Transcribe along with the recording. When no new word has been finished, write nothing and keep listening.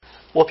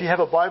Well, if you have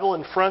a Bible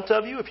in front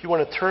of you, if you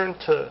want to turn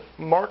to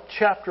Mark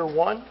chapter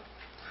 1,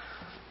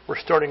 we're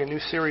starting a new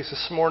series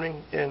this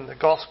morning in the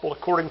Gospel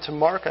according to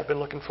Mark. I've been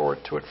looking forward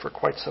to it for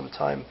quite some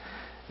time,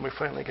 and we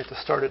finally get to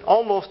start it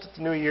almost at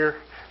the new year,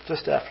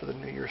 just after the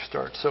new year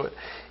starts. So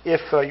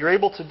if you're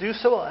able to do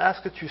so, I'll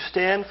ask that you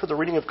stand for the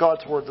reading of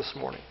God's Word this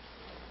morning.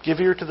 Give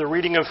ear to the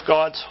reading of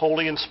God's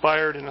holy,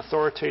 inspired, and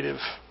authoritative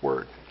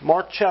Word.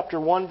 Mark chapter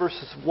 1,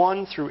 verses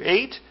 1 through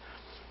 8.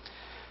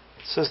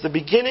 It says, "The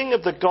beginning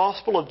of the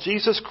gospel of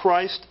Jesus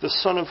Christ, the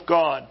Son of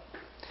God.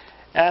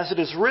 As it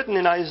is written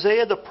in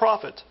Isaiah the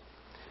prophet,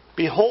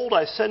 Behold,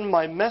 I send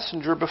my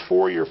messenger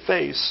before your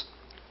face,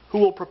 who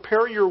will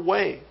prepare your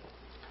way.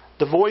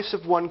 The voice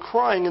of one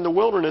crying in the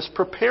wilderness,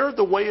 Prepare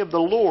the way of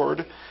the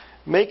Lord,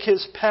 make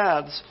his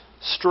paths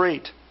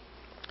straight.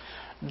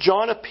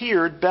 John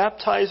appeared,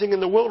 baptizing in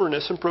the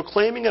wilderness and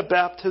proclaiming a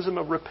baptism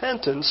of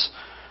repentance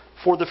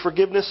for the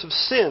forgiveness of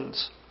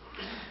sins.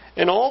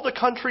 And all the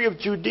country of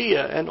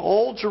Judea and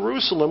all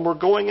Jerusalem were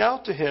going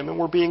out to him and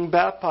were being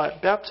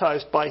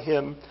baptized by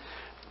him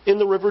in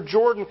the river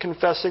Jordan,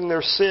 confessing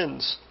their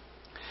sins.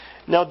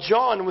 Now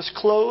John was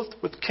clothed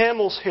with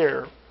camel's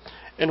hair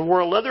and wore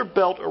a leather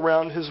belt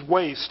around his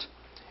waist,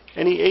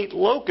 and he ate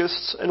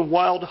locusts and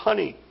wild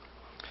honey.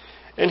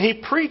 And he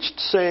preached,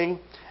 saying,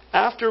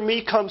 After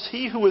me comes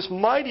he who is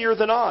mightier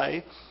than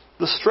I,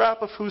 the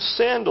strap of whose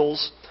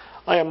sandals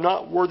I am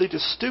not worthy to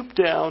stoop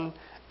down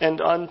and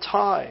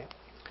untie.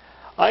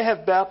 I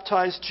have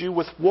baptized you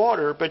with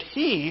water, but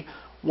he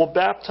will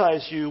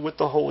baptize you with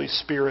the Holy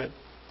Spirit."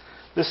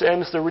 This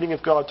ends the reading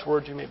of God's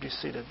Word. You may be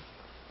seated.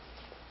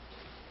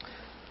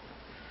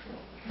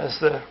 As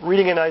the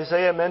reading in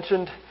Isaiah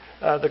mentioned,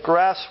 the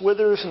grass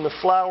withers and the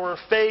flower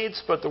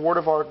fades, but the Word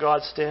of our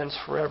God stands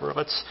forever.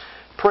 Let's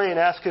pray and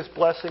ask His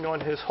blessing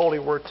on His holy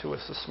Word to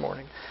us this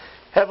morning.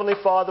 Heavenly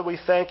Father, we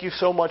thank you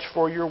so much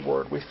for your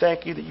Word. We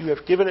thank you that you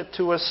have given it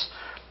to us,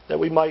 that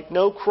we might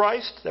know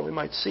Christ, that we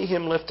might see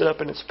Him lifted up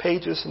in its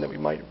pages, and that we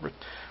might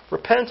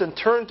repent and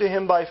turn to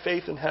Him by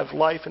faith and have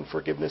life and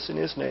forgiveness in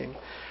His name.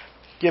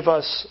 Give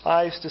us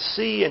eyes to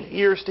see and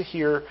ears to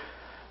hear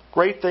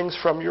great things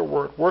from your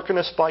Word. Work in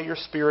us by your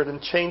Spirit and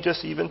change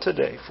us even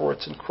today. For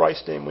it's in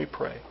Christ's name we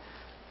pray.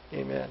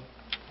 Amen.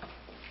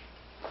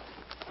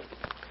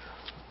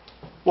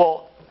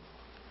 Well,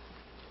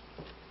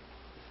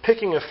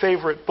 picking a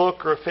favorite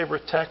book or a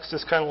favorite text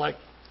is kind of like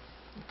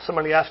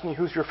somebody asking you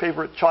who's your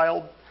favorite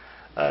child.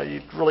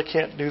 You really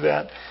can't do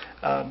that.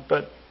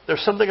 But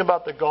there's something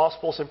about the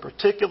Gospels in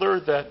particular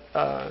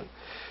that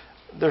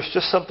there's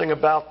just something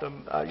about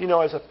them.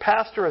 As a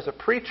pastor, as a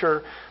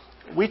preacher,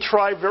 we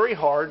try very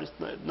hard. It's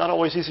not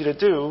always easy to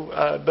do,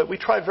 but we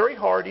try very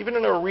hard, even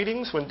in our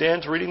readings, when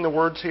Dan's reading the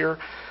words here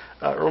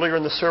earlier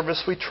in the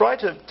service, we try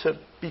to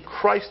be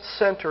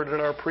Christ-centered in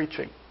our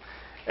preaching.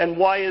 And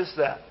why is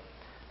that?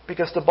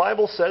 Because the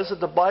Bible says that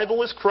the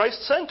Bible is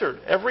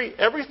Christ-centered.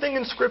 Everything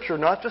in Scripture,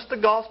 not just the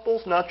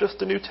Gospels, not just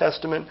the New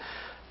Testament,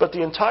 but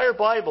the entire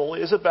Bible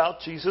is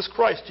about Jesus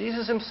Christ.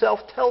 Jesus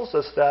himself tells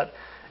us that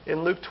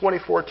in Luke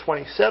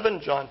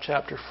 24:27, John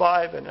chapter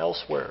 5, and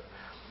elsewhere.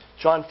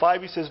 John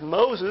 5, he says,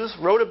 Moses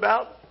wrote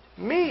about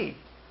me,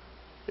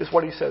 is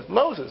what he says.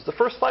 Moses, the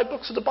first 5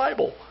 books of the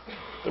Bible.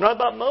 They're not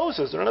about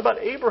Moses. They're not about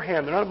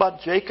Abraham. They're not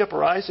about Jacob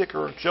or Isaac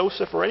or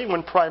Joseph or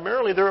anyone.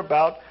 Primarily, they're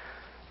about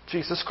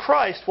Jesus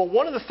Christ. Well,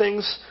 one of the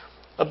things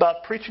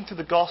about preaching through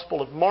the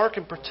Gospel of Mark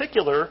in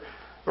particular,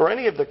 or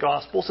any of the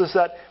Gospels, is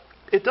that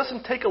it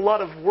doesn't take a lot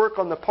of work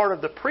on the part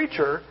of the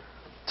preacher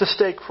to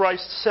stay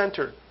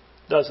Christ-centered,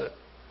 does it?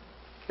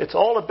 It's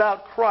all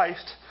about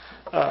Christ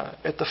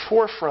at the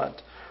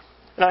forefront.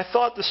 And I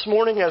thought this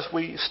morning, as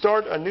we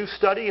start a new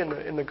study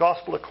in the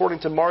Gospel according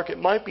to Mark, it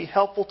might be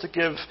helpful to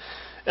give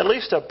at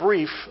least a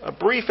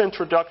brief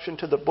introduction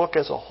to the book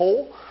as a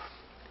whole.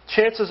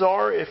 Chances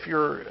are, if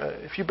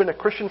you've been a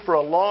Christian for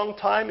a long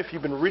time, if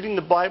you've been reading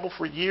the Bible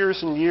for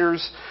years and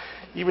years,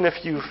 even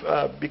if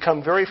you've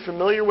become very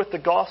familiar with the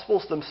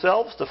Gospels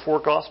themselves, the 4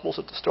 Gospels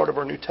at the start of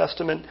our New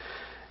Testament,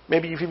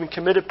 maybe you've even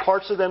committed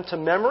parts of them to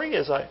memory,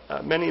 as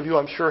many of you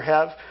I'm sure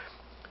have,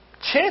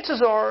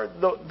 chances are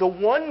the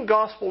one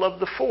Gospel of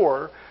the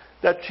 4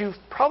 that you've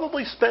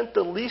probably spent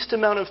the least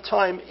amount of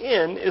time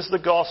in is the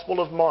Gospel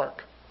of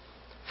Mark.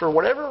 For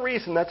whatever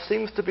reason, that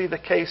seems to be the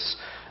case,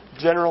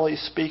 generally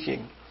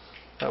speaking.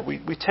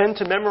 We tend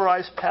to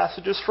memorize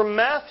passages from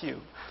Matthew.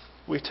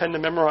 We tend to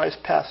memorize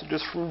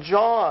passages from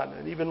John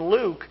and even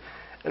Luke.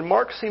 And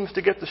Mark seems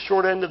to get the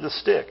short end of the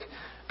stick,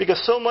 because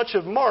so much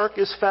of Mark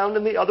is found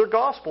in the other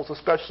Gospels,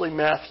 especially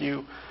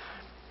Matthew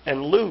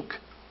and Luke.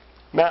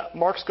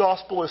 Mark's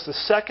Gospel is the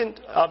second,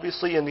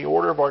 obviously, in the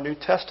order of our New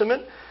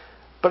Testament,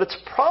 but it's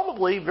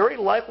probably very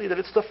likely that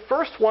it's the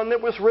first one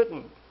that was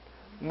written.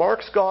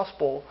 Mark's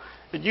Gospel,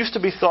 it used to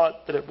be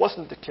thought that it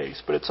wasn't the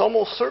case, but it's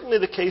almost certainly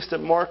the case that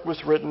Mark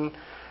was written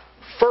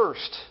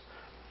first.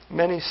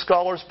 Many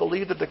scholars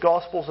believe that the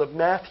Gospels of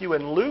Matthew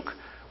and Luke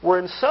were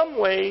in some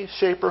way,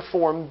 shape, or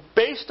form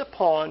based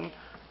upon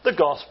the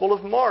Gospel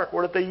of Mark,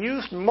 or that they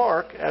used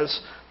Mark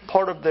as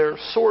part of their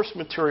source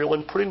material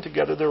in putting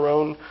together their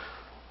own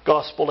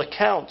Gospel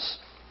accounts.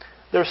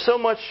 there's so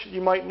much,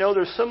 you might know,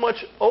 there's so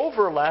much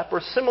overlap or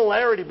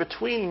similarity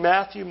between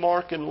Matthew,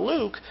 Mark, and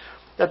Luke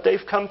that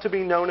they've come to be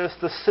known as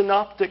the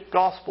Synoptic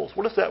Gospels.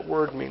 What does that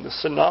word mean, the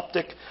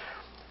Synoptic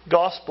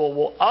Gospel?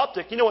 Well,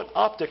 optic, you know what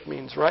optic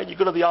means, right? You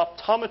go to the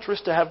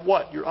optometrist to have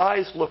what? Your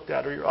eyes looked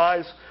at or your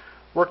eyes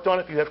worked on.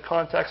 If you have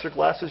contacts or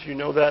glasses, you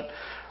know that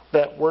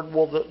word.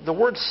 Well, the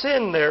word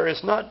sin there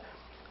is not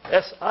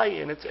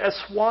S-I-N, it's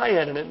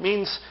S-Y-N, and it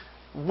means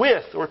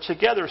with or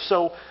together.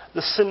 So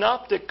the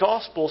Synoptic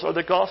Gospels are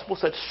the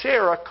Gospels that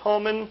share a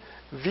common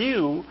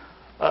view,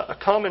 a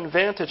common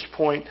vantage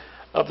point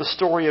of the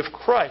story of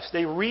Christ.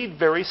 They read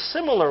very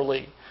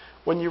similarly.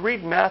 When you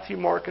read Matthew,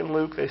 Mark, and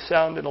Luke, they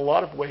sound in a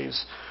lot of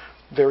ways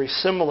very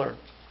similar.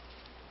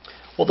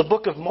 Well, the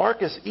book of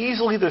Mark is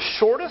easily the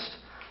shortest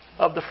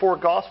of the four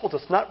Gospels.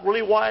 It's not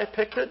really why I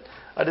picked it.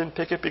 I didn't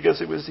pick it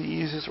because it was the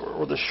easiest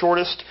or the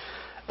shortest.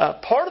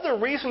 Part of the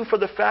reason for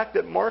the fact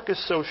that Mark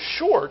is so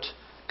short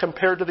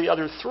compared to the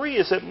other three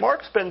is that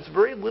Mark spends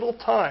very little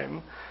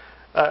time,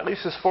 at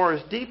least as far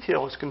as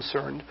detail is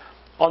concerned,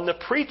 on the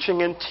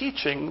preaching and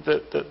teaching,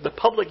 the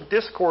public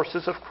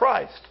discourses of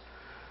Christ.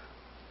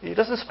 He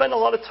doesn't spend a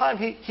lot of time.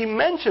 He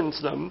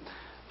mentions them,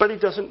 but he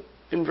doesn't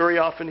very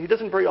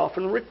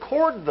often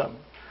record them.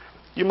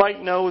 You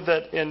might know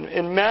that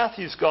in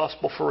Matthew's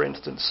Gospel, for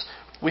instance,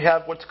 we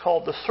have what's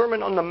called the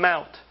Sermon on the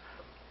Mount.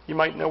 You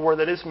might know where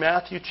that is,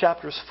 Matthew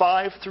chapters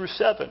 5 through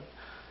 7.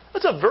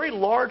 That's a very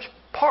large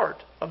part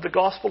of the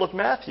Gospel of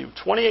Matthew,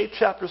 28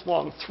 chapters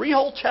long. 3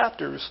 whole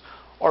chapters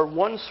are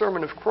one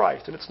sermon of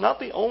Christ. And it's not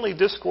the only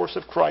discourse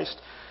of Christ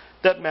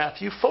that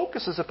Matthew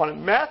focuses upon.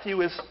 And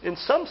Matthew is, in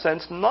some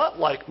sense, not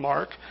like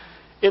Mark,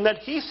 in that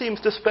he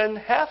seems to spend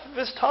half of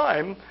his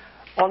time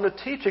on the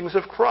teachings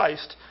of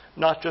Christ,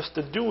 not just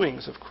the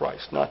doings of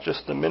Christ, not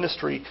just the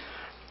ministry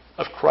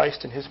of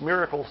Christ and his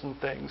miracles and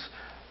things.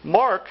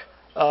 Mark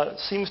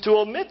seems to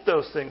omit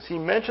those things. He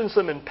mentions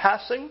them in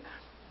passing,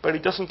 but he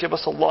doesn't give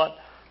us a lot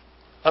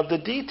of the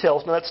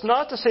details. Now, that's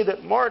not to say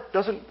that Mark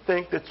doesn't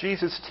think that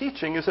Jesus'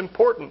 teaching is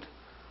important.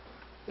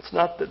 It's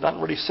not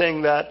really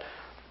saying that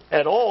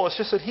at all. It's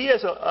just that he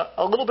has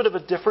a little bit of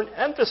a different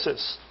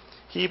emphasis.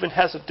 He even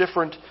has a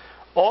different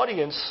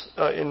audience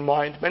in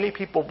mind. Many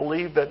people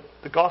believe that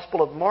the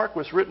Gospel of Mark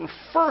was written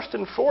first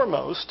and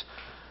foremost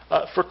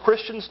for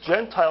Christians,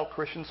 Gentile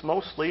Christians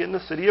mostly, in the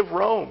city of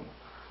Rome.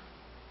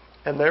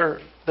 And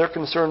their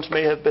concerns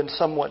may have been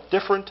somewhat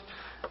different.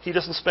 He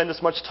doesn't spend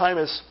as much time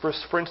as,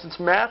 for instance,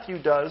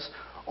 Matthew does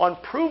on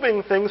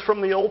proving things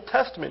from the Old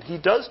Testament. He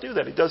does do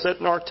that. He does that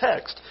in our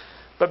text.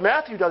 But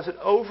Matthew does it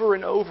over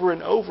and over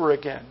and over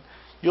again.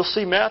 You'll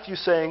see Matthew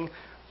saying,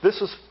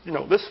 this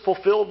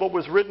fulfilled what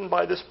was written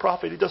by this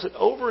prophet. He does it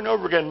over and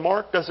over again.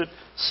 Mark does it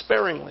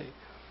sparingly.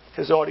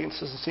 His audience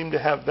doesn't seem to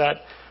have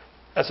that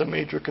as a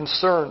major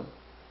concern.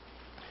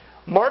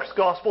 Mark's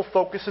gospel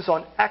focuses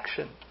on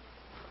action.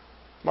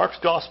 Mark's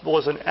gospel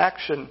is an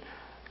action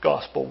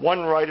gospel.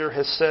 One writer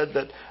has said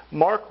that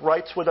Mark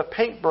writes with a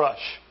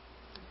paintbrush.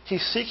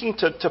 He's seeking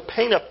to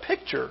paint a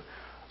picture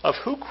of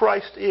who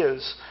Christ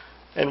is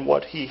and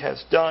what he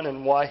has done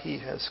and why he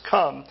has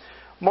come.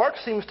 Mark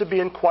seems to be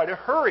in quite a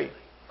hurry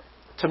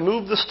to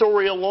move the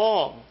story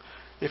along.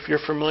 If you're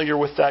familiar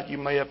with that, you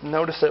may have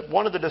noticed that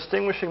one of the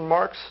distinguishing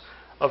marks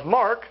of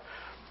Mark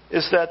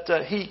is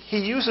that he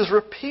uses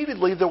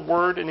repeatedly the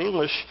word in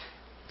English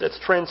that's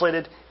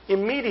translated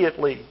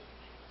immediately.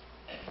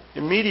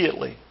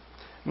 Immediately.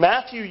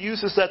 Matthew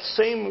uses that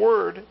same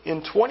word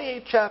in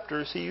 28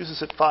 chapters. He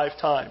uses it 5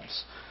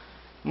 times.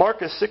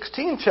 Mark is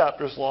 16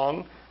 chapters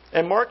long,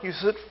 and Mark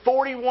uses it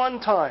 41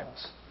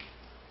 times.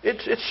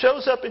 It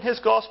shows up in his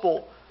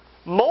gospel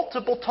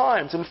multiple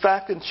times. In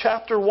fact, in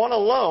chapter 1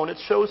 alone, it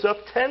shows up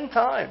 10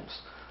 times.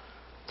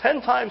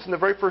 10 times in the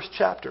very first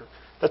chapter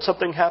that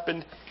something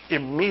happened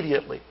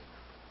immediately.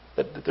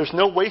 That there's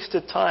no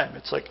wasted time.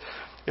 It's like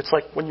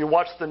when you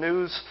watch the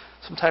news.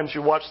 Sometimes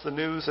you watch the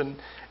news and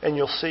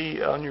you'll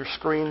see on your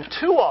screen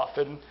too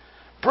often,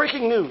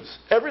 breaking news.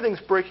 Everything's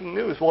breaking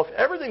news. Well, if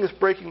everything is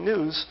breaking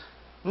news,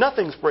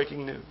 nothing's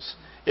breaking news.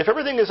 If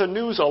everything is a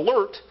news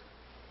alert,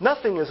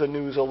 nothing is a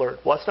news alert.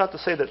 Well, that's not to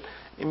say that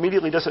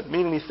immediately doesn't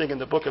mean anything in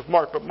the book of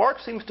Mark, but Mark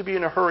seems to be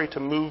in a hurry to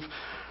move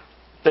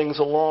things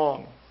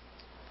along.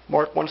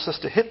 Mark wants us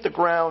to hit the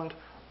ground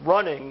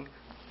running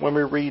when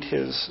we read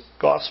his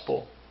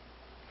gospel.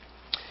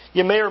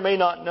 You may or may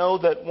not know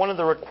that one of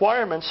the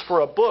requirements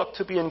for a book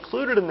to be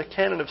included in the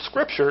canon of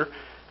Scripture,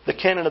 the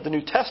canon of the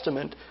New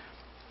Testament,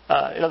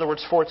 in other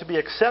words, for it to be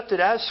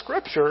accepted as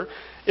Scripture,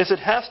 is it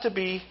has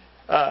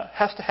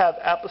to have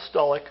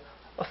apostolic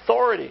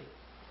authority.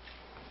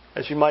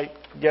 As you might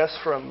guess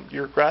from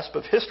your grasp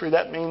of history,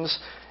 that means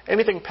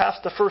anything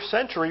past the first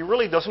century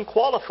really doesn't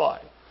qualify.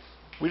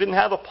 We didn't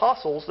have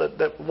apostles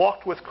that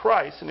walked with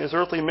Christ in his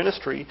earthly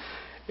ministry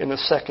in the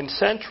 2nd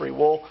century.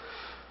 Well,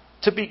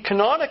 to be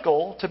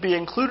canonical, to be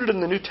included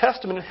in the New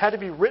Testament, it had to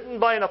be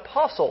written by an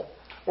apostle,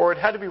 or it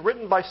had to be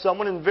written by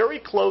someone in very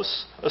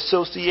close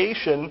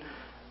association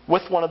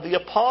with one of the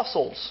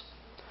apostles.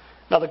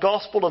 Now, the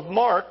Gospel of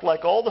Mark,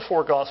 like all the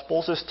 4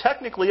 Gospels, is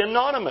technically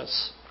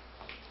anonymous.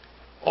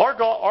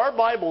 Our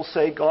Bibles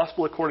say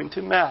gospel according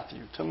to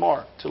Matthew, to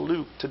Mark, to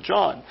Luke, to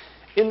John.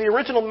 In the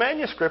original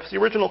manuscripts, the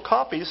original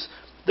copies,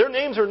 their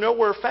names are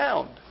nowhere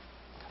found.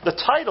 The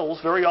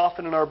titles, very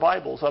often in our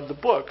Bibles of the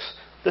books,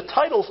 the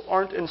titles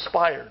aren't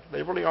inspired.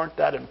 They really aren't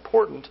that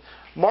important.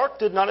 Mark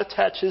did not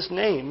attach his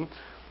name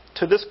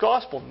to this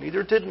gospel.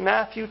 Neither did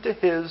Matthew to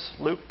his,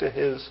 Luke to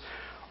his,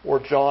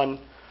 or John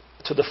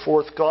to the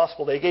fourth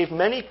gospel. They gave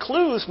many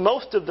clues,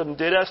 most of them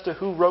did, as to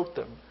who wrote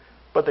them.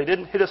 But they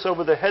didn't hit us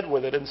over the head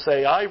with it and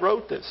say, I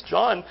wrote this.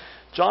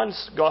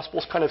 John's gospel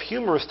is kind of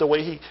humorous, the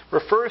way he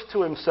refers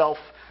to himself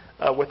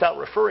without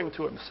referring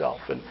to himself.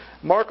 And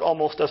Mark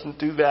almost doesn't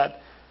do that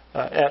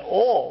at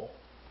all.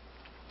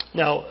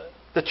 Now,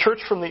 the church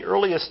from the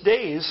earliest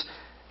days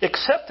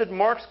accepted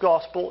Mark's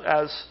gospel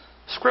as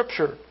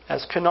scripture,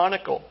 as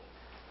canonical.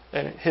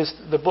 And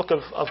the book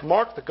of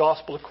Mark, the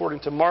gospel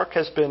according to Mark,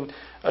 has been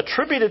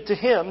attributed to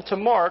him, to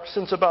Mark,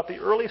 since about the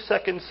early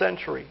 2nd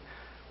century.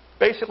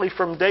 Basically,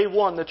 from day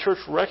one, the church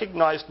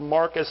recognized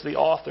Mark as the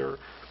author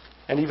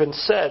and even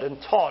said and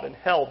taught and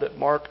held that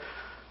Mark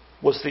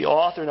was the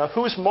author. Now,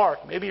 who's Mark?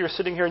 Maybe you're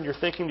sitting here and you're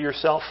thinking to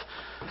yourself,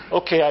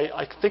 okay,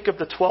 I think of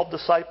the 12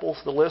 disciples,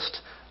 the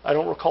list. I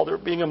don't recall there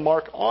being a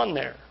Mark on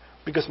there,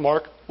 because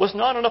Mark was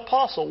not an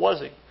apostle,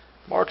 was he?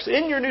 Mark's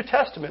in your New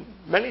Testament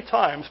many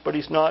times, but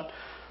he's not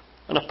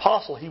an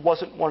apostle. He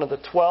wasn't one of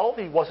the 12.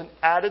 He wasn't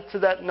added to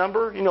that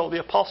number. You know, the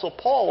Apostle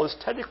Paul is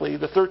technically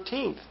the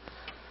 13th,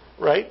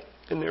 right?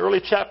 In the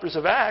early chapters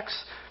of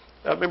Acts,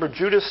 remember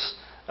Judas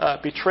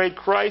betrayed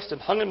Christ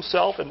and hung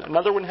himself, and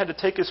another one had to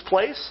take his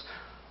place.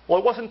 Well,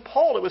 it wasn't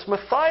Paul, it was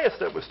Matthias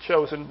that was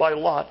chosen by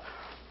Lot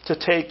to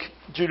take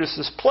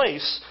Judas's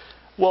place.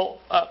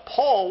 Well,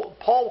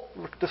 Paul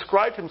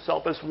described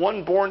himself as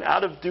one born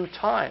out of due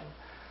time.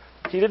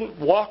 He didn't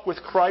walk with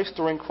Christ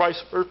during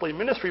Christ's earthly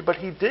ministry, but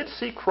he did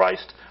see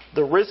Christ,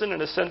 the risen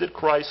and ascended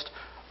Christ,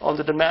 on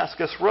the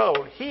Damascus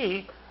road.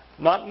 He,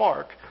 not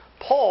Mark,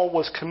 Paul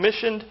was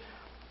commissioned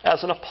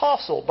as an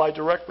apostle by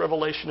direct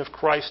revelation of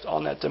Christ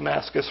on that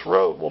Damascus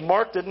road. Well,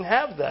 Mark didn't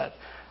have that.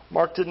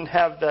 Mark didn't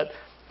have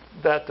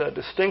that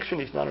distinction.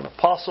 He's not an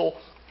apostle.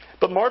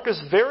 But Mark is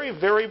very,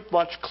 very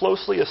much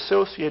closely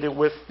associated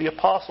with the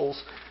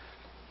apostles,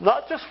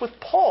 not just with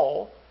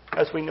Paul,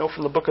 as we know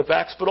from the book of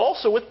Acts, but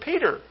also with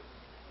Peter.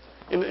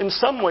 In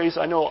some ways,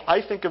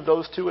 I think of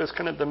those two as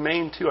kind of the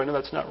main two. I know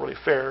that's not really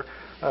fair.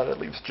 That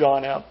leaves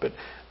John out.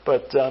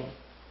 But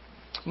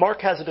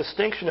Mark has a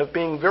distinction of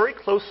being very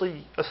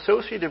closely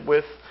associated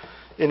with,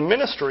 in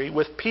ministry,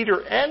 with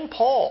Peter and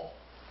Paul,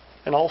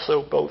 and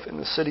also both in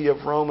the city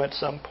of Rome at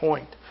some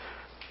point.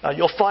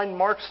 You'll find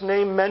Mark's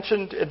name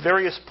mentioned at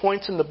various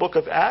points in the book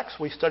of Acts.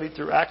 We studied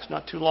through Acts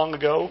not too long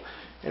ago.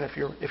 And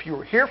if you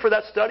were here for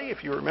that study,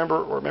 if you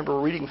remember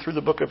reading through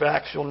the book of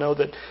Acts, you'll know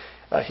that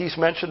he's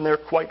mentioned there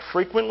quite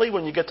frequently.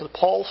 When you get to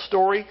Paul's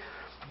story,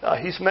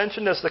 he's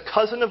mentioned as the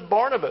cousin of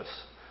Barnabas,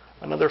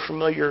 another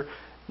familiar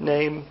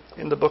name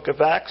in the book of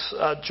Acts.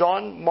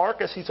 John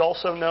Mark, as he's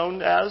also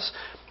known as,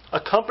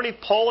 accompanied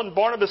Paul and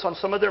Barnabas on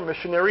some of their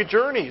missionary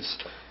journeys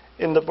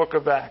in the book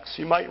of Acts.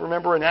 You might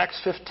remember in Acts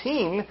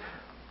 15,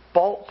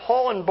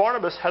 Paul and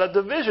Barnabas had a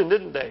division,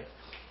 didn't they?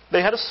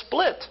 They had a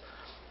split.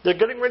 They're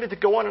getting ready to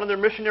go on another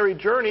missionary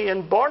journey,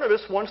 and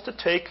Barnabas wants to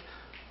take...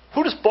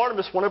 Who does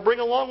Barnabas want to bring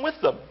along with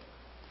them?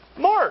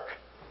 Mark.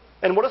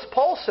 And what does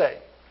Paul say?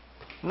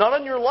 Not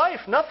on your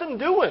life, nothing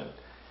doing.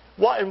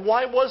 Why? And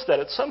why was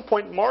that? At some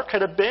point, Mark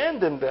had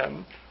abandoned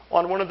them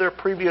on one of their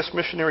previous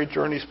missionary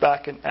journeys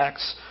back in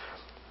Acts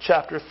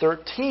chapter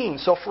 13.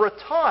 So for a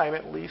time,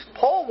 at least,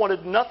 Paul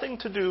wanted nothing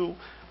to do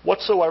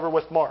whatsoever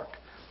with Mark.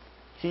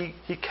 He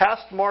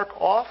cast Mark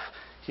off.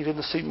 He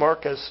didn't see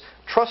Mark as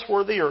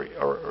trustworthy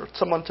or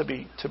someone to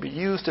be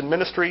used in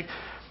ministry.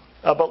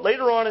 But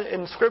later on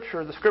in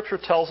Scripture, the Scripture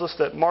tells us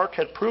that Mark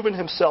had proven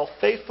himself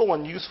faithful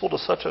and useful to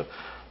such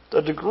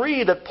a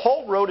degree that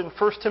Paul wrote in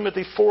 1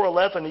 Timothy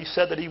 4:11, he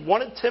said that he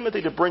wanted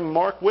Timothy to bring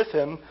Mark with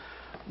him.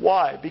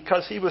 Why?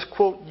 Because he was,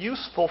 quote,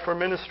 useful for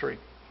ministry.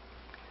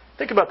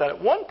 Think about that.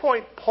 At one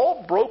point,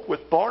 Paul broke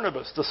with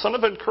Barnabas, the son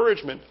of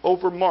encouragement,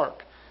 over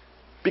Mark.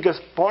 Because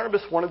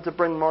Barnabas wanted to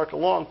bring Mark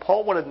along.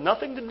 Paul wanted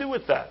nothing to do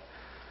with that.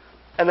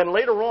 And then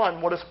later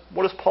on, what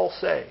does Paul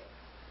say?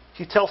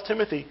 He tells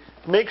Timothy,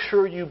 make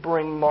sure you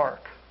bring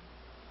Mark.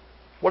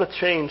 What a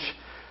change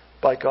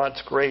by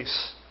God's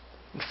grace.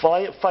 In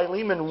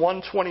Philemon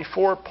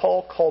 1:24,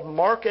 Paul called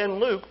Mark and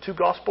Luke, two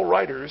gospel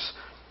writers,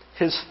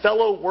 his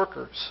fellow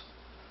workers.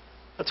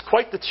 That's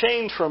quite the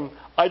change from,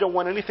 I don't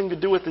want anything to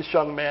do with this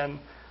young man,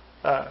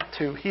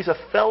 to he's a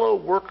fellow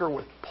worker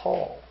with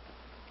Paul.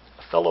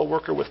 A fellow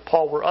worker with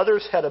Paul. Where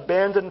others had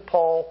abandoned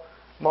Paul,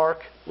 Mark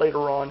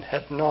later on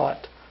had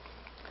not.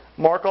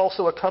 Mark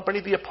also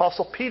accompanied the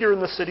Apostle Peter in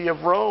the city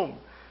of Rome,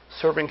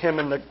 serving him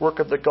in the work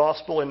of the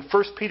gospel. In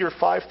 1 Peter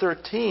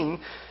 5:13,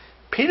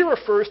 Peter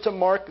refers to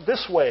Mark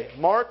this way,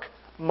 Mark,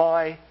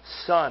 my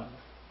son.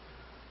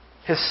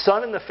 His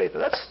son in the faith.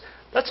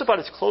 That's about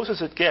as close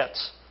as it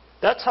gets.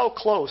 That's how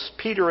close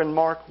Peter and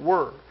Mark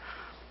were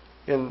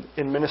in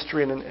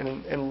ministry and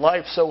in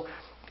life. So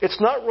it's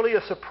not really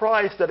a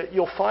surprise that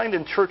you'll find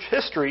in church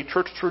history,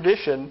 church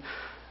tradition,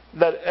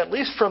 that at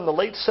least from the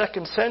late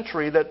 2nd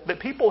century, that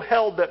people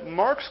held that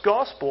Mark's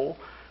gospel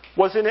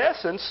was in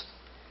essence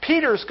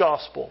Peter's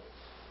gospel.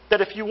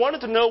 That if you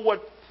wanted to know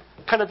what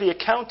kind of the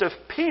account of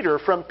Peter,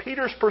 from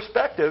Peter's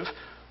perspective,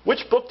 which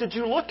book did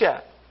you look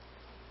at?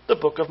 The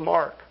book of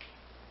Mark.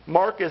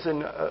 Mark is,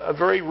 in a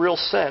very real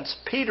sense,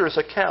 Peter's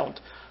account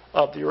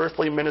of the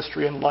earthly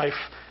ministry and life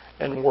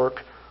and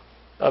work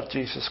of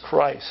Jesus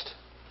Christ.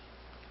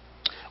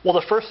 Well,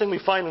 the first thing we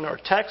find in our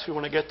text, we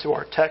want to get to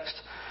our text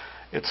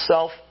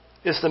itself,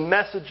 is the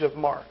message of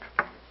Mark.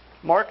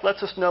 Mark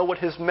lets us know what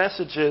his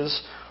message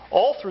is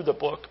all through the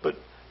book, but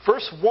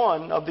verse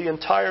 1 of the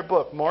entire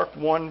book, Mark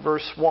 1,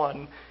 verse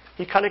 1,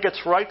 he kind of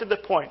gets right to the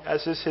point.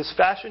 As is his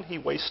fashion, he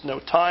wastes no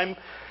time.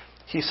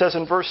 He says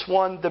in verse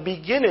 1, the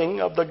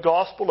beginning of the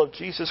gospel of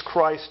Jesus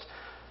Christ,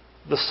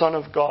 the Son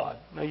of God.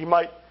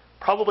 Now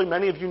probably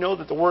many of you know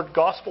that the word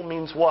gospel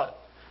means what?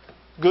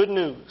 Good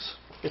news.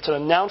 It's an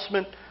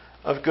announcement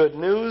of good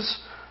news.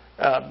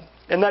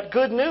 And that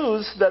good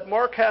news that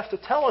Mark has to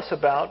tell us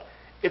about,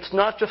 it's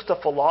not just a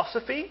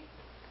philosophy.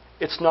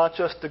 It's not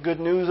just the good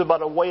news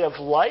about a way of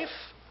life,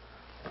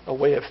 a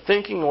way of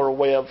thinking or a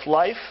way of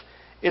life.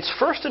 It's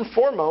first and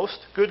foremost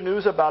good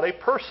news about a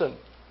person.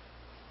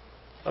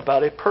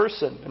 About a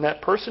person. And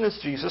that person is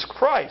Jesus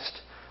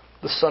Christ,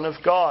 the Son of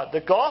God.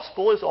 The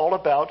gospel is all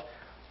about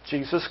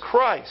Jesus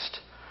Christ.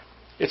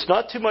 It's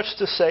not too much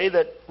to say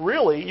that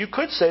really, you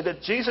could say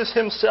that Jesus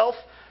himself,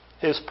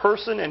 his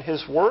person and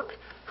his work,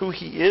 who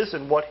he is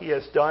and what he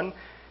has done,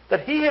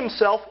 that he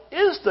himself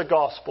is the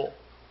gospel.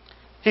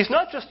 He's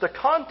not just the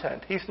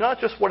content, he's not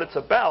just what it's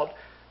about,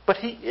 but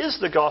he is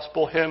the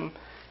gospel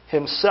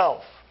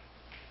himself.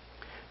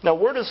 Now,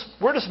 where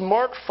does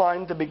Mark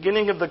find the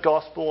beginning of the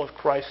gospel of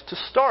Christ to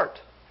start?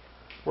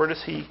 Where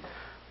does he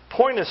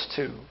point us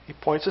to? He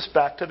points us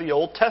back to the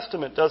Old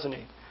Testament, doesn't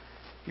he?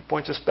 He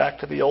points us back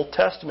to the Old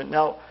Testament.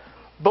 Now,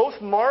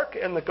 both Mark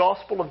and the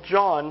Gospel of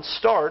John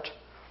start,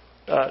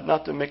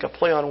 not to make a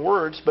play on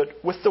words, but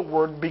with the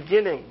word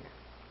beginning.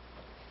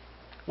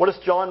 What does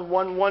John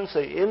 1:1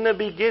 say? In the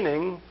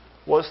beginning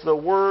was the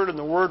Word, and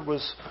the Word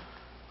was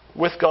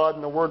with God,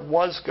 and the Word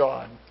was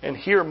God. And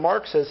here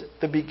Mark says,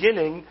 the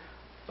beginning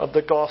of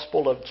the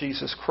gospel of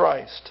Jesus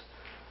Christ.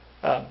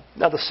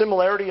 Now, the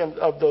similarity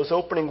of those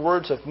opening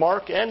words of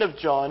Mark and of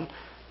John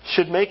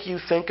should make you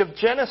think of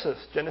Genesis.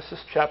 Genesis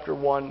chapter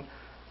 1,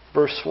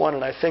 verse 1.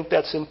 And I think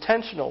that's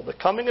intentional. The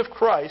coming of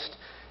Christ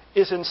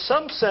is, in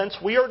some sense,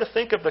 we are to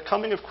think of the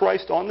coming of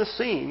Christ on the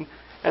scene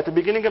at the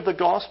beginning of the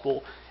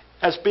gospel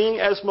as being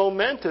as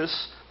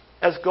momentous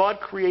as God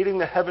creating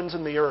the heavens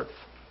and the earth.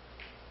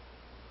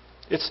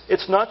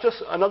 It's not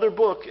just another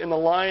book in the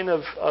line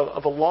of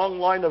a long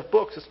line of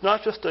books. It's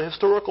not just a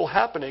historical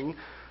happening,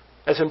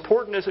 as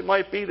important as it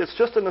might be, that's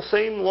just in the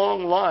same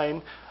long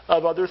line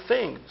of other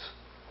things.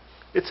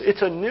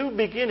 It's a new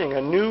beginning,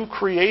 a new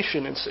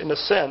creation, in a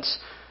sense,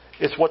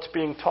 is what's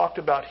being talked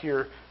about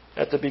here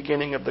at the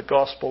beginning of the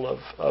Gospel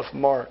of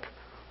Mark.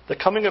 The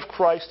coming of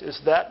Christ is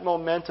that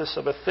momentous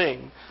of a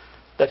thing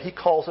that he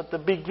calls it the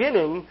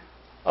beginning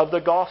of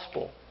the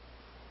Gospel.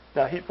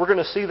 Now, we're going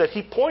to see that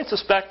he points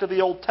us back to the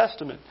Old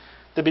Testament.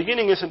 The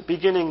beginning isn't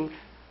beginning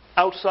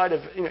outside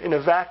of in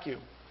a vacuum.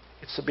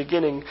 It's the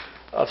beginning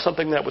of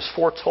something that was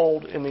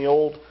foretold in the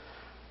Old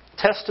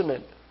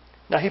Testament.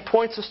 Now, he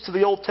points us to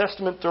the Old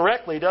Testament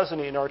directly, doesn't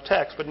he, in our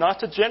text, but not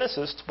to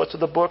Genesis, but to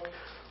the book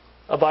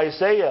of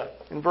Isaiah.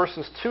 In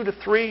verses 2 to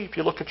 3, if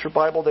you look at your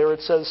Bible there,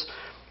 it says,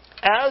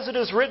 as it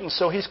is written.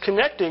 So he's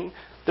connecting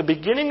the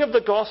beginning of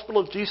the gospel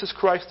of Jesus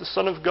Christ, the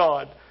Son of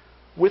God,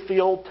 with the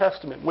Old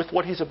Testament, with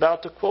what he's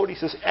about to quote. He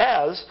says,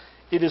 as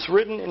it is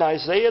written in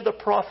Isaiah the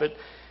prophet,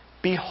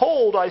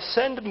 behold, I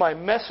send my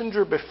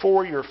messenger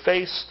before your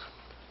face,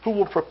 who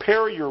will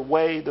prepare your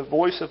way, the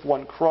voice of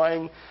one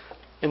crying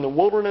in the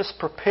wilderness,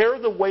 prepare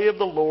the way of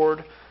the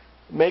Lord,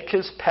 make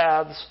his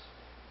paths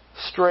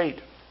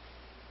straight.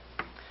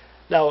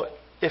 Now,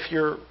 if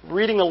you're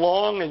reading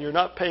along and you're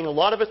not paying a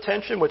lot of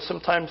attention, which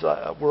sometimes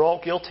we're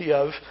all guilty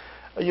of,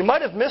 you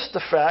might have missed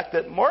the fact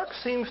that Mark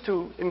seems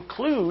to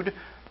include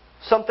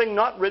something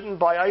not written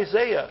by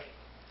Isaiah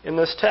in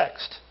this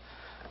text.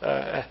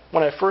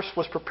 When I first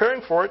was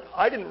preparing for it,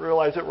 I didn't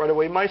realize it right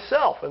away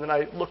myself. And then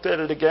I looked at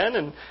it again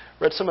and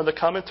read some of the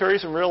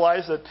commentaries and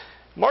realized that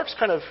Mark's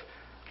kind of,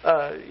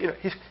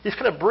 he's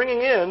kind of bringing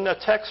in a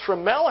text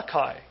from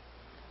Malachi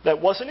that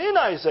wasn't in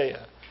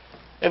Isaiah.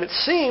 And it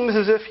seems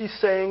as if he's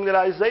saying that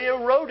Isaiah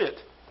wrote it.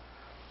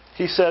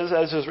 He says,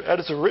 as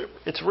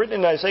it's written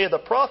in Isaiah the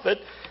prophet,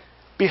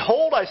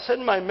 behold, I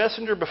send my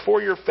messenger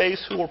before your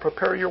face who will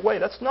prepare your way.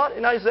 That's not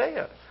in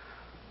Isaiah.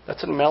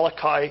 That's in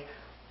Malachi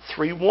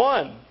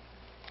 3:1.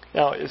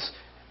 Now, is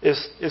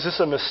this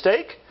a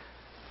mistake?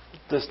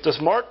 Does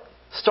Mark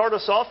start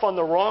us off on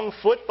the wrong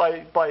foot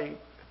by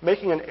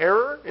making an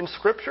error in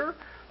Scripture?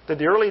 Did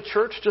the early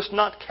church just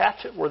not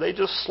catch it? Were they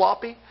just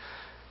sloppy?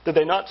 Did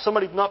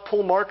somebody not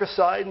pull Mark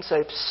aside and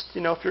say, if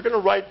you're going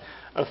to write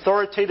an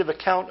authoritative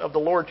account of the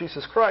Lord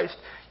Jesus Christ,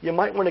 you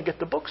might want to get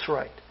the books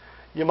right.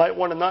 you might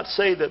want to not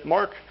say that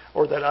Mark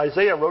or that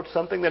Isaiah wrote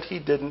something that he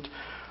didn't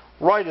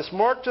write. Is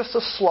Mark just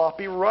a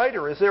sloppy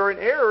writer? Is there an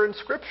error in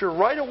Scripture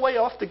right away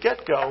off the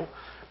get-go,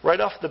 right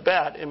off the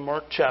bat in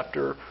Mark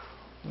chapter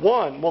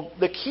 1? Well,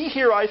 the key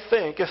here, I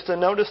think, is to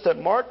notice that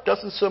Mark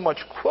doesn't so much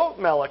quote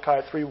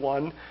Malachi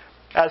 3:1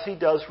 as he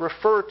does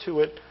refer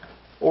to it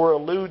or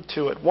allude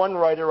to it. One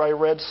writer I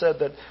read said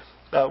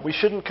that we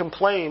shouldn't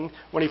complain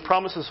when he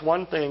promises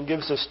one thing and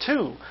gives us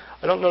two.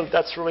 I don't know if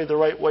that's really the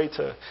right way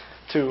to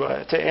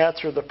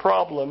answer the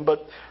problem,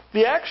 but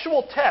the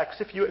actual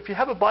text, if you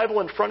have a Bible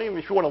in front of you,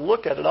 if you want to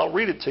look at it, I'll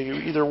read it to you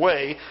either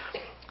way.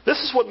 This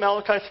is what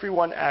Malachi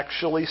 3:1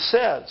 actually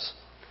says.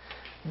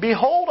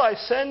 Behold, I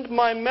send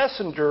my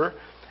messenger,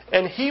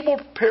 and he will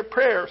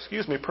prepare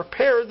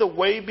the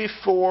way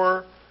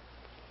before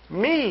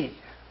me.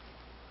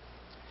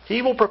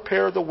 He will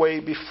prepare the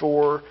way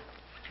before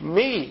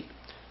me.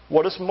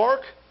 What does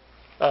Mark?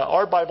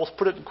 Our Bibles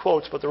put it in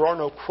quotes, but there are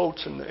no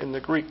quotes in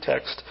the Greek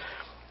text.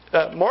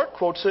 Mark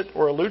quotes it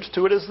or alludes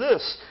to it as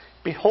this: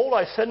 Behold,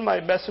 I send my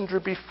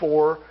messenger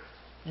before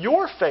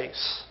your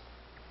face.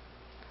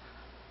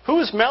 Who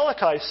is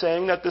Malachi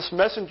saying that this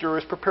messenger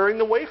is preparing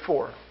the way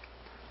for?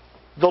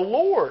 The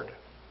Lord,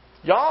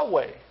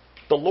 Yahweh,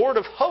 the Lord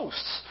of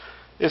hosts,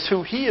 is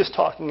who he is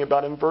talking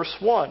about in verse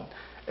 1.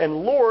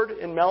 And Lord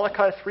in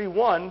Malachi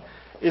 3:1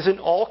 is in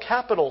all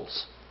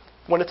capitals.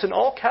 When it's in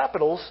all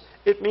capitals,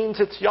 it means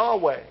it's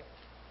Yahweh.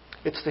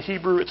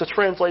 It's a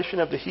translation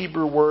of the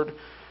Hebrew word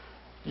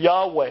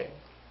Yahweh.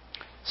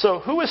 So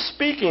who is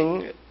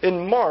speaking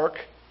in Mark,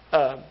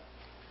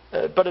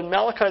 but in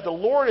Malachi, the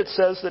Lord, it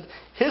says that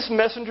his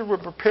messenger will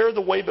prepare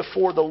the way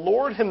before the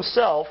Lord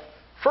himself,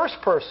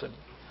 first person,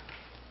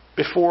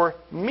 before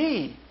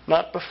me,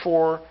 not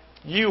before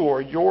you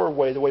or your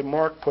way, the way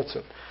Mark puts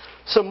it.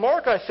 So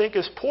Mark, I think,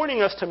 is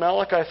pointing us to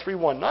Malachi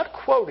 3:1, not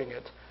quoting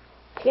it,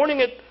 pointing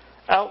it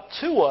out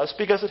to us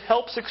because it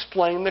helps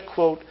explain the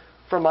quote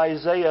from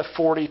Isaiah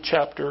 40,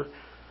 chapter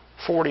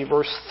 40,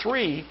 verse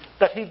 3,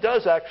 that he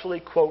does actually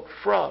quote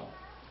from.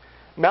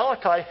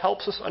 Malachi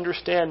helps us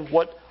understand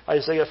what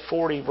Isaiah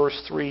 40, verse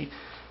 3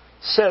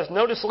 says.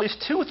 Notice at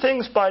least two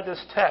things by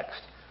this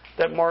text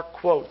that Mark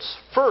quotes.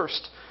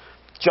 First,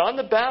 John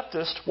the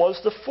Baptist was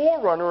the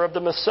forerunner of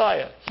the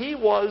Messiah. He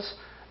was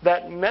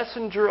that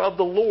messenger of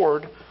the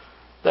Lord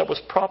that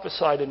was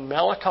prophesied in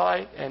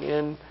Malachi and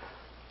in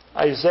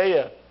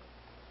Isaiah.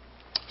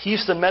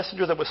 He's the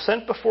messenger that was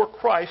sent before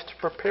Christ to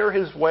prepare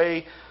his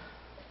way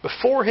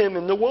before him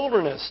in the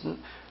wilderness.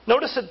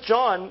 Notice that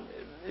John,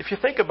 if you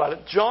think about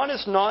it, John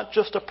is not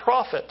just a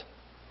prophet.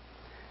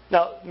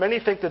 Now, many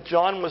think that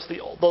John was,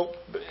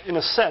 in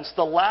a sense,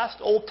 the last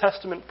Old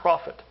Testament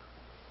prophet.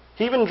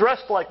 He even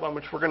dressed like one,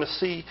 which we're going to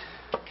see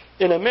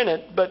in a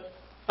minute. But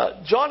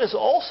John is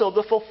also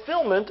the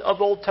fulfillment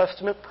of Old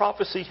Testament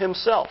prophecy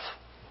himself.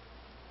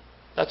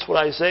 That's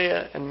what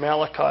Isaiah and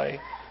Malachi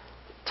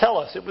tell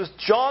us. It was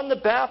John the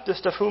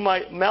Baptist of whom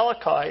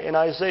Malachi and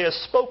Isaiah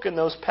spoke in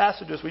those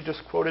passages we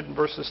just quoted in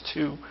verses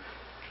 2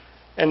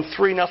 and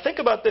 3. Now think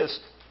about this.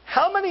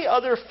 How many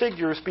other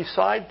figures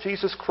beside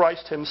Jesus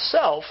Christ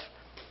himself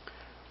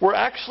were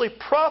actually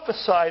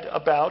prophesied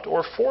about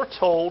or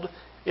foretold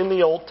in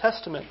the Old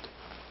Testament?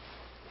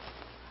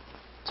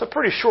 It's a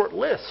pretty short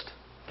list.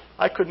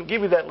 I couldn't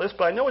give you that list,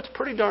 but I know it's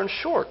pretty darn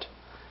short.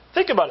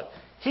 Think about it.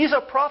 He's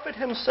a prophet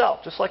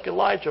himself, just like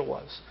Elijah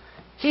was.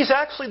 He's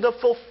actually the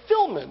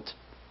fulfillment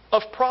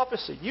of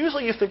prophecy.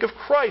 Usually you think of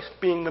Christ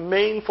being the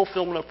main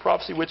fulfillment of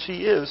prophecy, which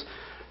he is.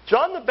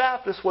 John the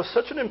Baptist was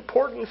such an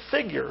important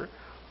figure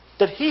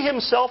that he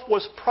himself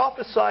was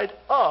prophesied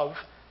of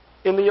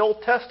in the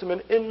Old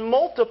Testament in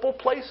multiple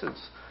places.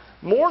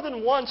 More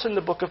than once in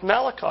the book of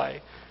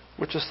Malachi,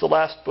 which is the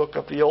last book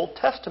of the Old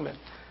Testament.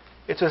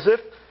 It's as if,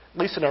 at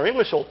least in our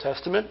English Old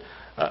Testament,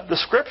 the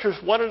Scriptures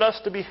wanted us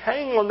to be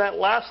hanging on that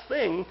last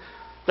thing,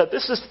 that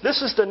this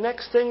is the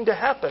next thing to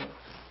happen.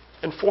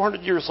 And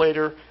 400 years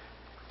later,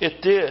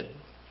 it did.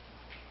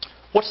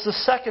 What's the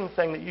second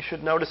thing that you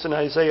should notice in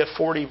Isaiah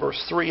 40,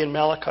 verse 3 and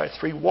Malachi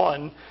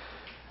 3:1?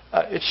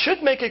 It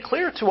should make it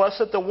clear to us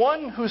that the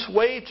one whose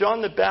way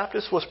John the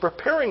Baptist was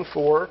preparing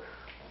for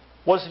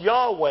was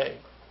Yahweh,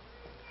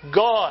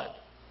 God.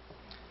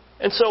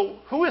 And so,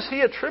 who is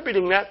he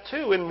attributing that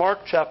to in Mark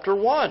chapter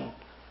 1?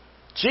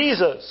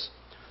 Jesus.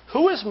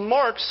 Who is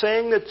Mark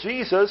saying that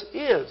Jesus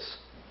is?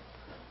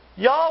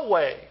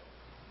 Yahweh.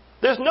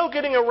 There's no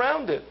getting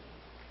around it.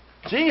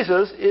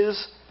 Jesus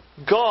is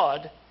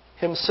God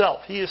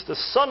himself. He is the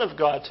Son of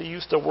God, to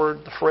use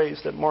the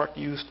phrase that Mark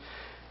used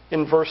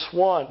in verse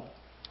 1.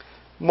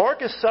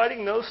 Mark is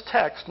citing those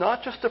texts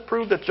not just to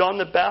prove that John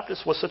the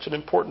Baptist was such an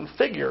important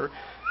figure,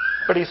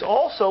 but he's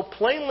also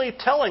plainly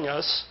telling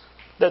us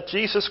that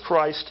Jesus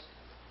Christ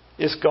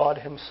is God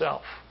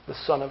himself, the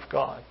Son of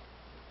God.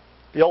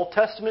 The Old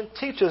Testament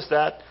teaches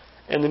that,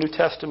 and the New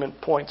Testament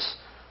points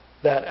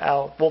that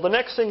out. Well, the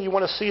next thing you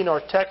want to see in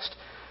our text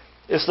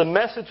is the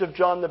message of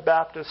John the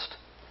Baptist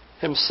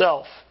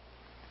himself.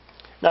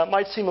 Now, it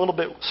might seem a little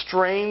bit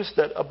strange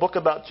that a book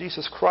about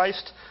Jesus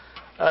Christ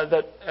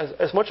that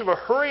as much of a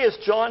hurry as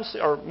John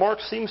or Mark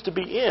seems to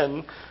be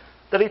in,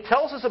 that he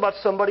tells us about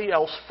somebody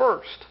else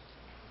first.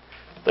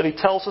 That he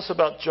tells us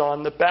about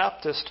John the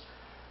Baptist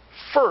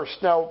first.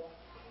 Now,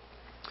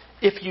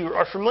 if you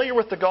are familiar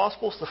with the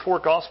Gospels, the 4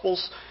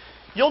 Gospels,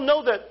 you'll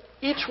know that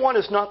each one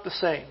is not the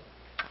same.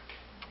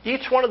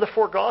 Each one of the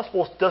 4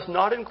 Gospels does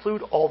not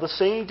include all the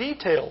same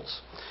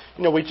details.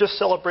 We just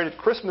celebrated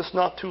Christmas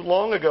not too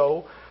long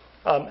ago.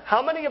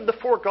 How many of the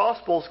 4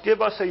 Gospels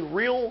give us a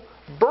real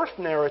birth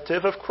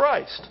narrative of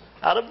Christ?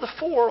 Out of the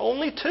 4,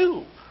 only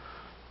 2.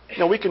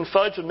 We can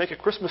fudge and make a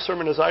Christmas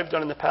sermon, as I've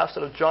done in the past,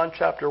 out of John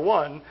chapter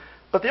 1,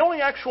 but the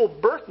only actual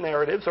birth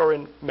narratives are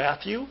in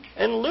Matthew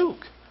and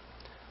Luke.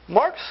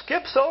 Mark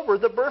skips over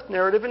the birth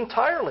narrative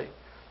entirely.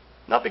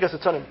 Not because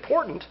it's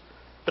unimportant,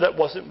 but that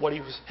wasn't what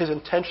his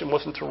intention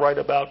wasn't to write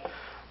about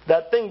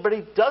that thing. But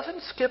he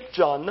doesn't skip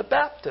John the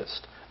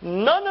Baptist.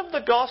 None of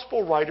the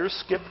gospel writers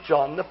skip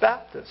John the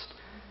Baptist.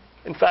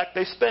 In fact,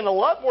 they spend a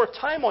lot more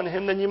time on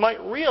him than you might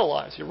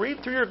realize. You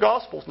read through your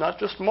gospels, not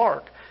just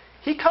Mark.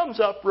 He comes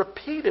up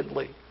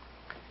repeatedly.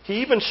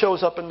 He even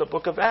shows up in the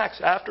book of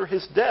Acts after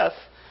his death,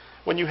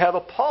 when you have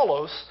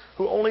Apollos,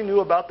 who only knew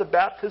about the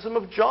baptism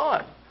of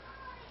John.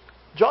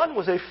 John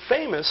was a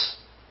famous,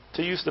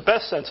 to use the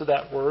best sense of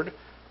that word,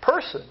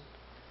 person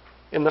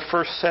in the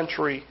first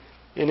century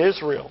in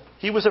Israel.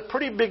 He was a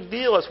pretty big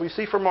deal, as we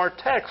see from our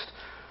text.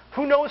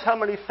 Who knows how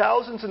many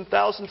thousands and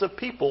thousands of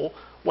people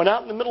went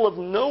out in the middle of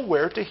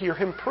nowhere to hear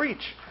him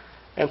preach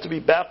and to be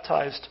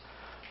baptized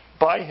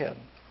by him.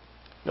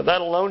 Now,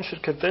 that alone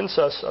should convince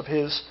us of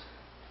his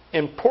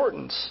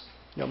importance.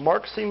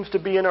 Mark seems to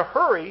be in a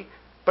hurry,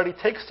 but he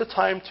takes the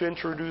time to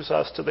introduce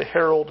us to the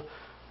herald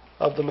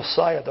of the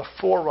Messiah, the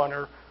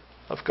forerunner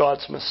of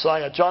God's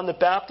Messiah. John the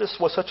Baptist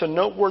was such a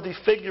noteworthy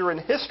figure in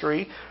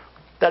history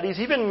that he's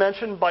even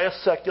mentioned by a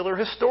secular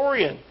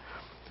historian.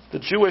 The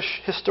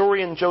Jewish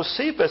historian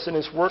Josephus, in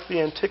his work, The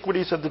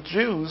Antiquities of the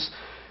Jews,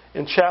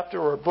 in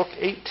book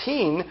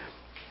 18,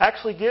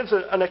 actually gives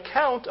an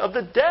account of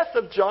the death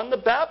of John the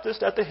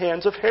Baptist at the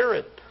hands of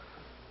Herod.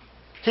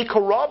 He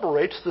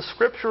corroborates the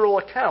scriptural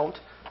account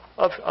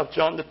of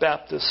John the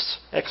Baptist's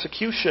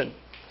execution.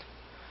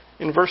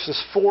 In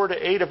verses 4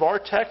 to 8 of our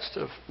text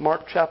of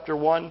Mark chapter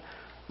 1,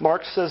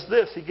 Mark says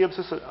this. He gives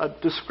us a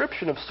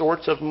description of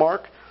sorts of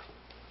Mark,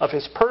 of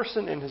his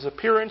person and his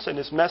appearance and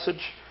his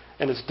message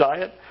and his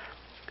diet.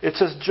 It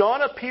says,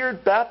 John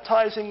appeared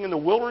baptizing in the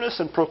wilderness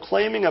and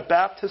proclaiming a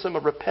baptism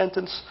of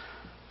repentance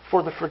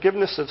for the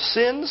forgiveness of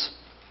sins.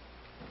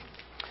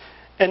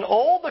 And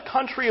all the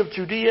country of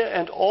Judea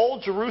and all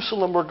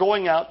Jerusalem were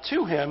going out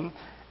to him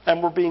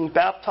and were being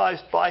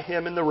baptized by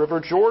him in the river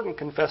Jordan,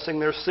 confessing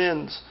their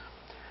sins.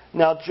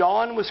 Now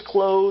John was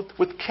clothed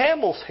with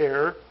camel's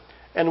hair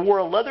and wore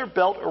a leather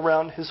belt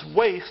around his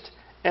waist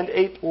and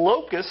ate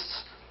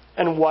locusts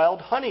and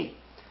wild honey.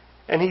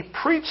 And he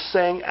preached,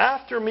 saying,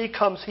 After me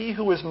comes he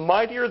who is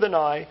mightier than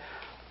I,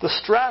 the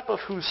strap of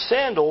whose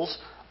sandals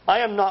I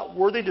am not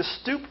worthy to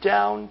stoop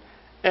down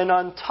and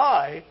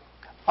untie.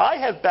 I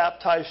have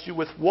baptized you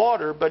with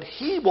water, but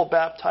he will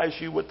baptize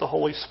you with the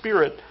Holy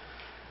Spirit.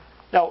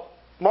 Now,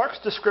 Mark's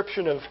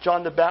description of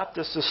John the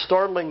Baptist is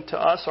startling to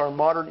us, our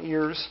modern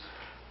ears.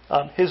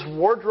 His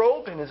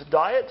wardrobe and his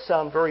diet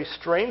sound very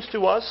strange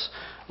to us.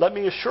 Let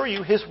me assure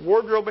you, his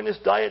wardrobe and his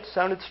diet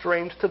sounded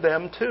strange to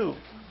them too.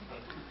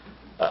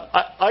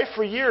 I,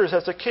 for years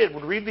as a kid,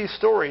 would read these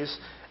stories,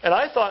 and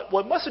I thought,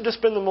 well, it must have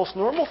just been the most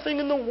normal thing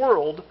in the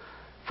world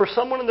for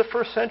someone in the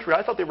first century.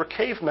 I thought they were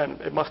cavemen,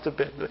 it must have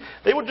been.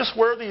 They would just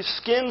wear these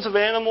skins of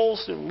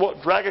animals and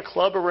drag a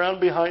club around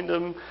behind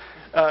them.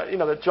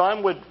 That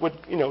John would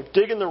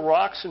dig in the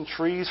rocks and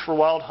trees for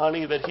wild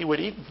honey, that he would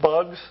eat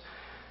bugs.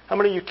 How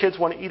many of you kids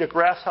want to eat a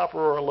grasshopper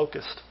or a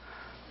locust?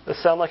 That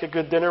sound like a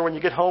good dinner? When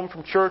you get home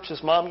from church,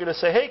 is mom going to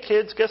say, hey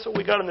kids, guess what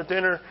we got on the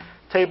dinner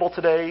table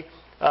today?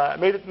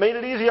 Made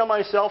it easy on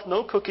myself,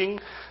 no cooking.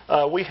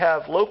 We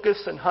have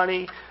locusts and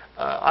honey.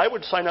 I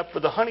would sign up for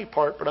the honey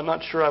part, but I'm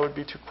not sure I would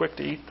be too quick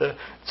to eat it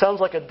sounds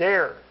like a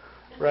dare,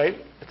 right?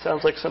 It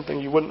sounds like something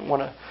you wouldn't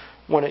want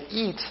to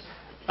eat.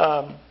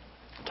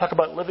 Talk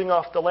about living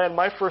off the land.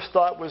 My first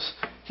thought was,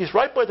 he's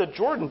right by the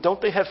Jordan. Don't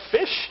they have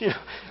fish?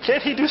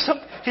 Can't he do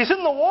something? He's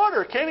in the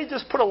water. Can't he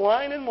just put a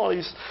line in while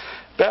he's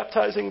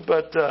baptizing?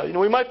 But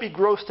we might be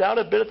grossed out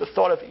a bit at the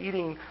thought of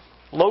eating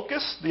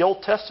locusts. The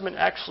Old Testament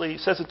actually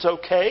says it's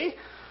okay.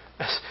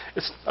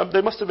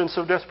 They must have been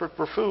so desperate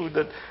for food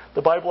that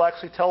the Bible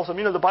actually tells them.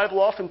 The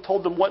Bible often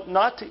told them what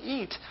not to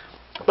eat,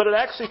 but it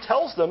actually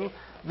tells them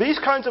these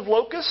kinds of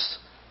locusts,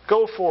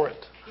 go for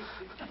it.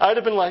 I'd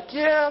have been like,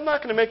 yeah, I'm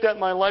not going to make that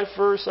my life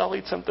verse. I'll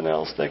eat something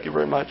else. Thank you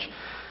very much.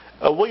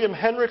 William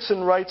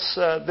Hendrickson writes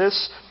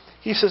this.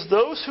 He says,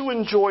 those who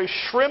enjoy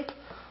shrimp,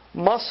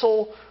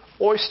 mussel,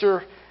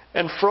 oyster,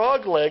 and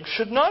frog legs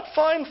should not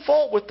find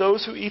fault with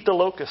those who eat the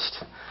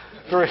locust.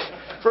 Very,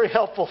 very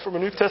helpful from a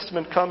New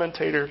Testament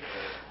commentator.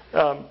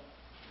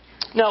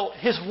 Now,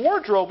 his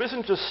wardrobe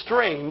isn't just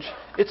strange,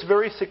 it's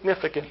very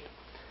significant.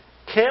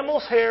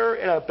 Camel's hair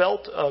and a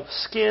belt of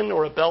skin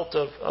or a belt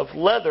of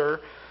leather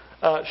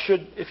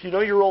if you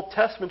know your Old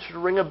Testament, should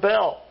ring a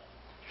bell.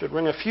 Should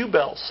ring a few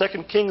bells.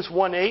 2 Kings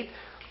 1:8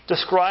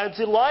 describes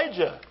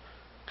Elijah,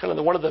 kind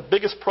of one of the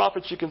biggest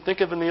prophets you can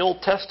think of in the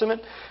Old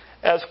Testament,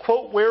 as,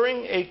 quote,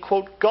 wearing a,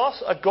 quote,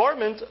 a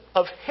garment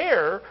of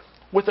hair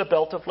with a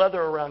belt of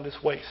leather around his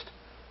waist.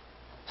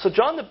 So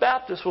John the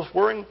Baptist was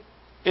wearing,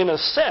 in a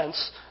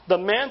sense, the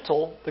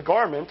mantle, the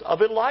garment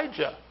of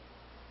Elijah.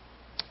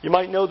 You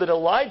might know that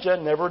Elijah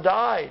never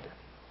died.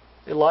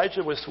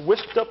 Elijah was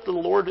whisked up to the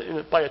Lord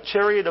by a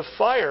chariot of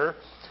fire.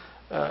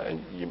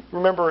 And you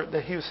remember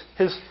that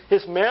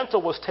his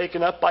mantle was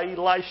taken up by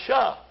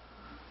Elisha.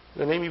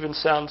 The name even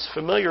sounds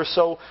familiar.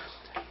 So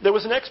there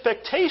was an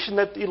expectation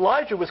that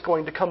Elijah was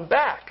going to come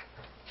back.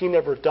 He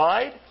never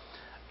died.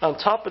 On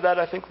top of that,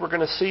 I think we're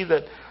going to see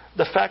that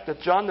the fact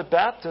that John the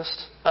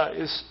Baptist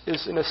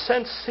is in a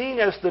sense seen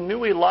as the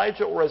new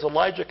Elijah, or as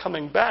Elijah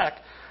coming back.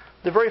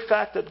 The very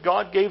fact that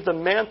God gave the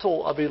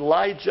mantle of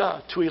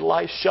Elijah to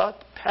Elisha,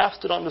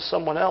 passed it on to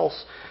someone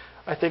else,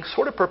 I think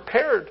sort of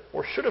prepared,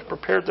 or should have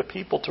prepared, the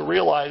people to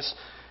realize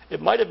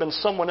it might have been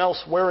someone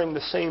else wearing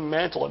the same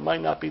mantle. It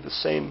might not be the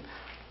same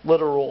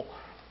literal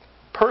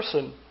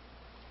person.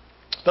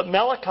 But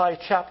Malachi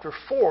chapter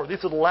 4,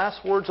 these are the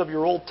last words of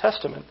your Old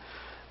Testament.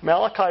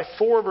 Malachi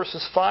 4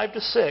 verses 5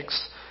 to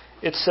 6,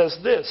 it says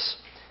this,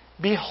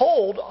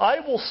 "Behold, I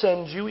will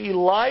send you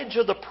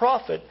Elijah the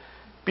prophet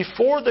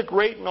before the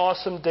great and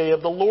awesome day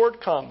of the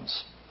Lord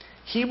comes.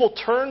 He will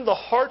turn the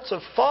hearts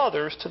of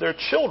fathers to their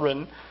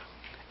children,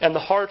 and the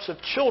hearts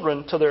of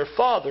children to their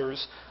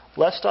fathers,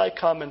 lest I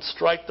come and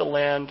strike the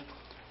land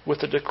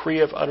with a decree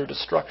of utter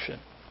destruction."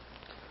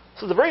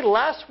 So the very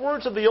last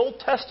words of the Old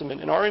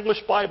Testament in our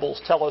English Bibles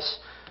tell us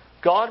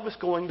God was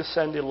going to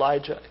send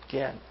Elijah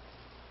again.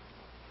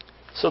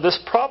 So this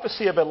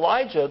prophecy of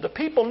Elijah, the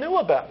people knew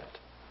about it.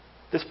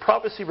 This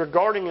prophecy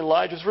regarding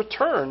Elijah's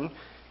return,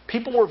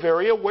 people were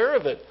very aware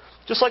of it.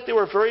 Just like they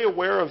were very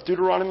aware of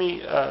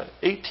Deuteronomy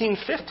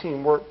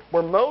 18:15,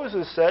 where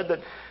Moses said that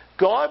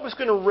God was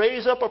going to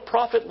raise up a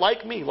prophet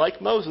like me,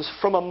 like Moses,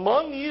 from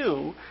among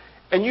you,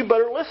 and you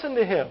better listen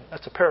to him.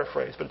 That's a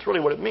paraphrase, but it's really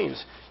what it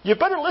means. You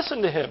better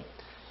listen to him.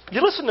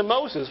 You listen to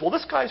Moses. Well,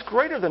 this guy's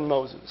greater than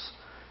Moses.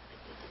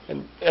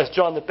 And as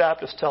John the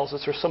Baptist tells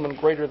us, there's someone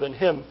greater than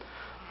him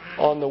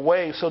on the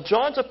way. So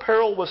John's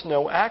apparel was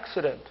no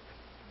accident.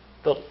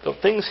 The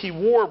things he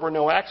wore were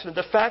no accident.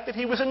 The fact that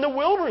he was in the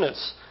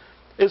wilderness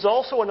is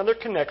also another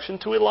connection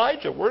to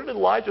Elijah. Where did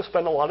Elijah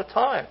spend a lot of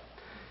time?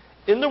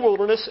 In the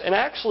wilderness, and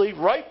actually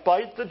right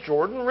by the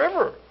Jordan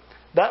River.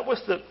 That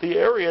was the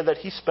area that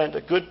he spent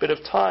a good bit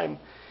of time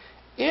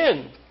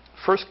in.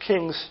 1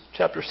 Kings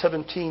chapter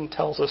 17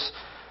 tells us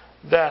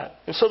that.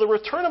 And so the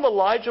return of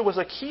Elijah was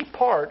a key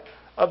part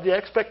of the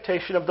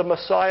expectation of the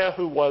Messiah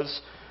who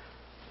was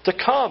to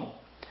come.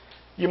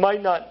 You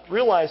might not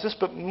realize this,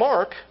 but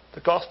Mark, the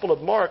Gospel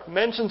of Mark,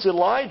 mentions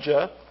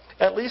Elijah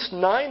at least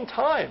 9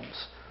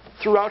 times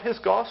throughout his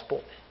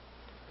Gospel.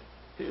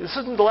 This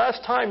isn't the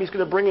last time he's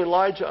going to bring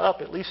Elijah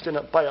up, at least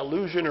by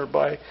allusion or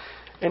by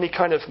any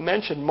kind of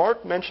mention.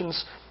 Mark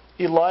mentions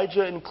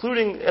Elijah,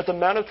 including at the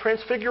Mount of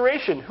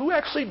Transfiguration. Who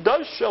actually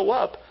does show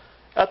up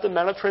at the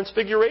Mount of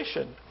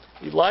Transfiguration?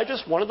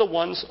 Elijah's one of the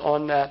ones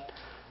on that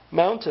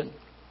mountain.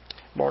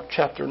 Mark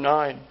chapter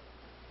 9.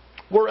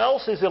 Where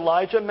else is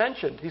Elijah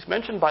mentioned? He's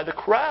mentioned by the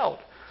crowd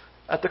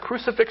at the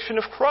crucifixion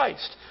of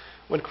Christ.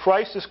 When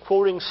Christ is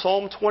quoting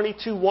Psalm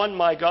 22:1,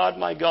 my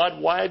God,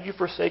 why have you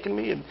forsaken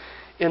me?" And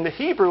in the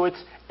Hebrew,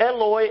 it's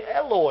Eloi,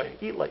 Eloi,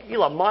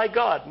 Eli, my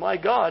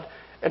God.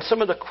 And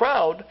some of the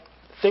crowd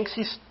thinks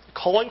he's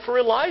calling for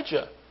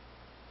Elijah.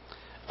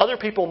 Other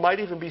people might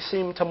even be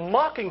seen to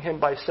mocking him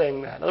by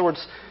saying that. In other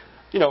words,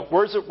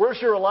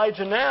 where's your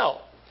Elijah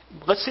now?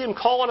 Let's see him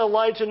call on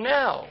Elijah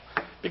now.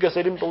 Because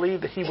they didn't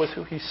believe that he was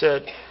who he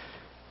said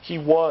he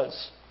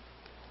was.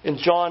 In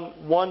John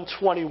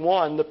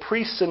 1:21, the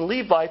priests and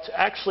Levites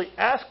actually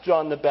asked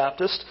John the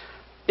Baptist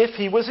if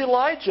he was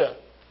Elijah.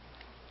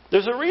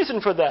 There's a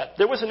reason for that.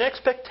 There was an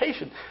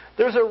expectation.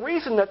 There's a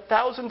reason that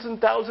thousands and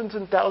thousands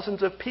and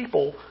thousands of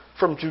people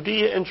from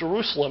Judea and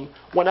Jerusalem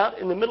went out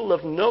in the middle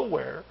of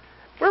nowhere.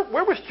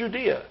 Where was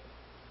Judea?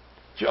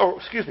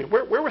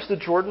 Where was the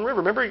Jordan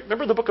River?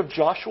 Remember the book of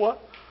Joshua?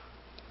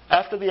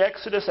 After the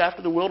Exodus,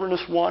 after the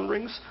wilderness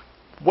wanderings,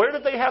 where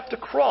did they have to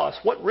cross?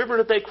 What river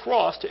did they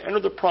cross to enter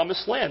the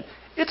Promised Land?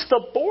 It's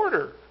the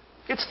border.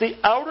 It's the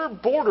outer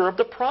border of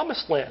the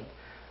Promised Land.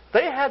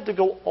 They had to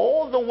go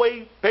all the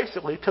way,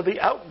 basically, to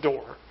the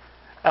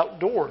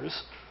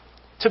outdoors,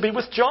 to be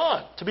with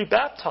John, to be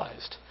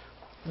baptized.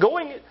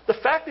 The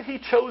fact that he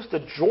chose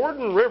the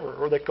Jordan River,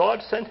 or that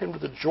God sent him to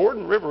the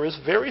Jordan River, is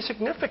very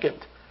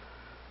significant.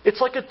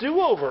 It's like a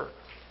do-over.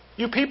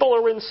 You people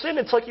are in sin.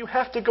 It's like you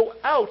have to go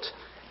out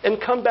and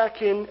come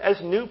back in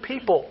as new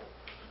people.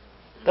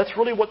 That's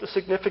really what the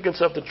significance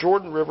of the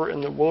Jordan River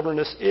in the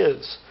wilderness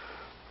is.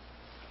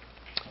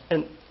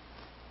 And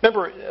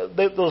remember,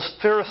 those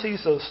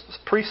Pharisees, those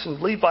priests and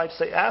Levites,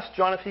 they asked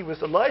John if he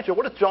was Elijah.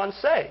 What did John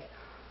say?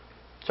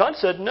 John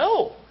said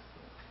no.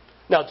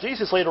 Now,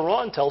 Jesus later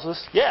on tells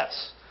us,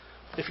 yes,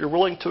 if you're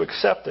willing to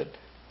accept it,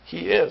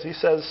 He is. He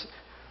says,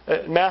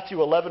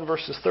 Matthew 11,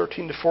 verses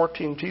 13 to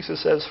 14,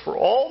 Jesus says, "For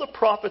all the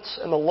prophets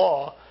and the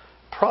law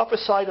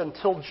prophesied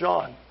until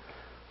John."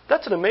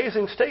 That's an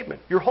amazing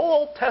statement. Your whole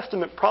Old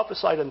Testament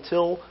prophesied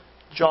until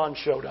John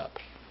showed up.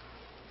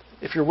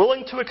 If you're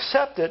willing to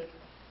accept it,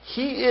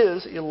 he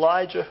is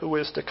Elijah who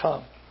is to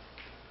come.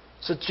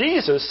 So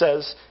Jesus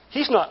says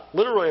he's not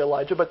literally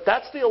Elijah, but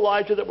that's the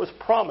Elijah that was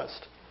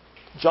promised.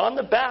 John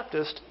the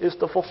Baptist is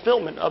the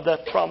fulfillment of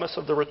that promise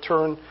of the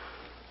return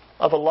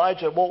of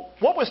Elijah. Well,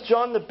 what was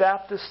John the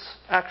Baptist's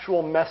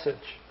actual message?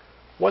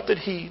 What did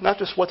he, not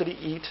just what did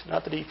he eat,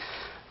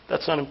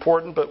 that's not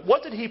important, but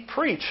what did he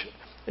preach?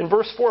 In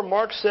verse 4,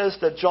 Mark says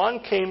that John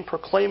came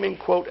proclaiming,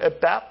 quote, "a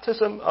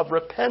baptism of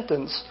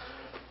repentance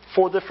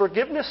for the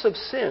forgiveness of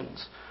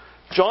sins."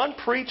 John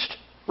preached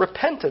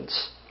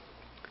repentance.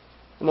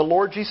 And the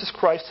Lord Jesus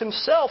Christ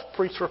himself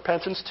preached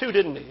repentance too,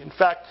 didn't he? In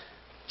fact,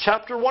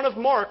 chapter 1 of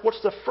Mark,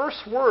 what's the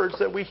first words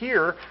that we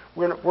hear?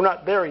 We're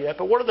not there yet,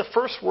 but what are the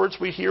first words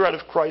we hear out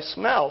of Christ's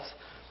mouth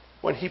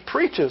when he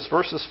preaches?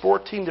 Verses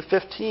 14 to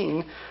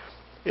 15,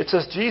 it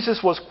says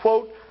Jesus was,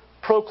 quote,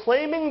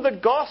 "proclaiming the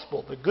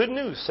gospel," the good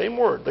news, same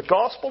word, "the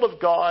gospel of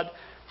God,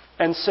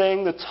 and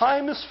saying the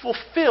time is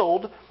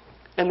fulfilled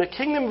and the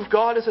kingdom of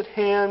God is at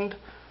hand.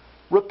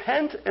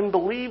 Repent and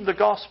believe the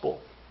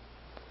gospel."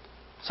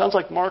 Sounds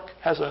like Mark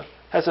has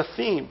a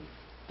theme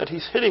that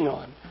he's hitting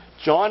on.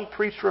 John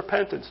preached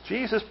repentance.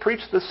 Jesus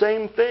preached the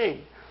same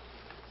thing.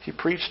 He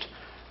preached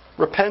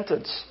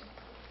repentance.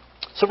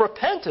 So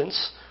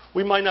repentance,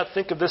 we might not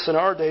think of this in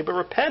our day, but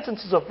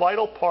repentance is a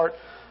vital part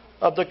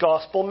of the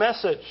gospel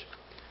message.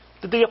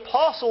 Did the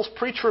apostles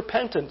preach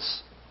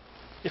repentance?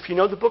 If you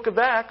know the book of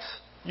Acts,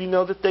 you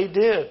know that they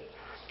did.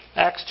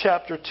 Acts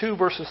chapter 2,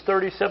 verses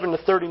 37 to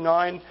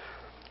 39,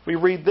 we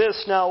read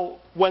this. "Now,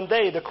 when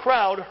they, the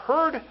crowd,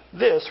 heard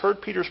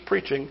Peter's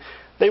preaching,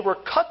 they were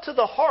cut to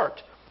the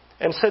heart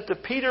and said to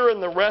Peter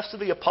and the rest of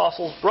the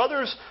apostles,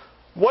 'Brothers,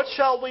 what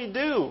shall we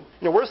do?'"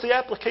 Where's the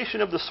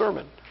application of the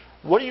sermon?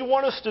 What do you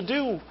want us to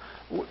do?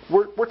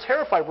 We're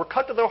terrified. We're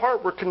cut to the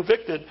heart. We're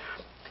convicted.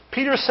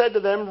 Peter said to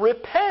them,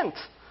 "Repent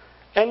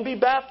and be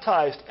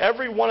baptized,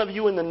 every one of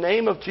you, in the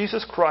name of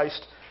Jesus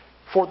Christ,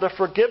 for the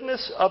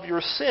forgiveness of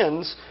your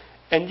sins,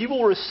 and you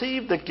will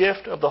receive the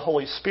gift of the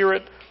Holy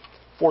Spirit.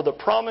 For the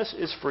promise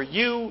is for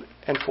you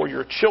and for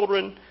your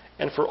children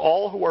and for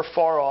all who are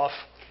far off,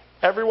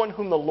 everyone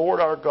whom the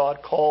Lord our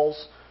God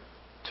calls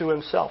to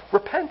himself."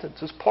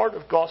 Repentance is part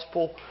of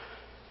gospel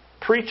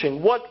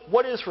preaching.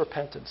 What is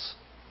repentance?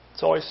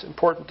 It's always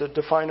important to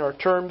define our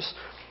terms.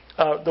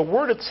 The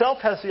word itself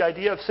has the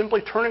idea of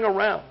simply turning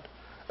around.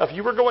 If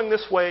you were going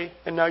this way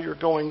and now you're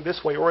going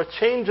this way, or a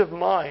change of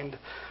mind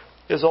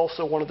is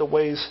also one of the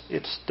ways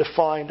it's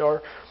defined.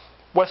 Our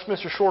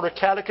Westminster Shorter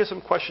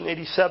Catechism, question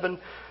 87,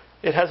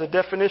 it has a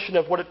definition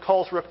of what it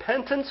calls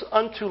repentance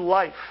unto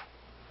life.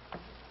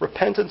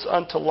 Repentance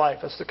unto life.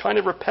 That's the kind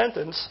of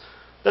repentance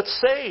that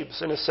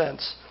saves, in a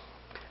sense.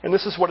 And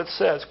this is what it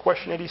says,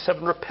 question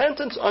 87.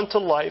 "Repentance unto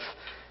life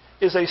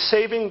is a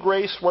saving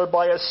grace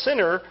whereby a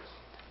sinner,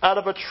 out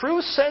of a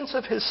true sense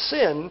of his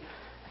sin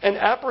and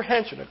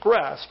apprehension, a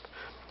grasp,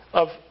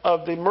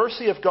 of the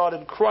mercy of God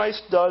in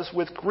Christ, does,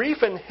 with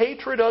grief and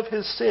hatred of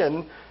his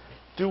sin,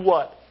 do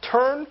what?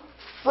 Turn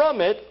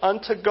from it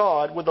unto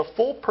God with a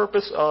full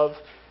purpose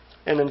of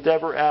and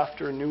endeavor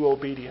after new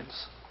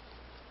obedience."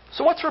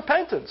 So what's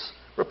repentance?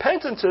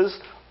 Repentance is,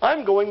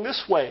 I'm going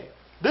this way.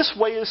 This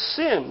way is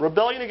sin,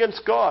 rebellion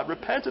against God.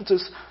 Repentance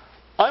is,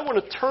 I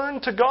want to turn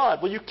to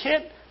God. Well, you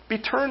can't be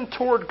turned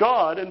toward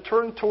God and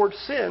turned toward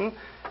sin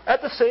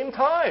at the same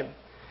time.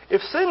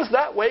 If sin's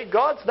that way,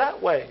 God's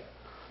that way.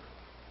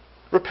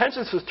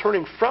 Repentance is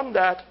turning from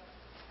that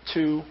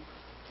to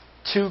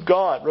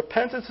God.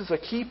 Repentance is a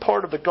key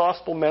part of the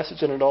gospel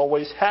message, and it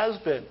always has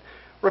been.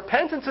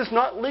 Repentance is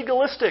not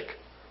legalistic.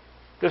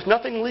 There's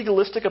nothing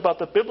legalistic about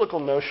the biblical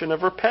notion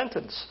of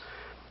repentance.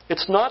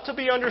 It's not to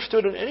be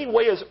understood in any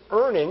way as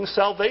earning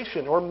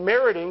salvation or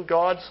meriting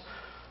God's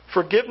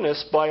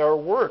forgiveness by our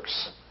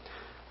works.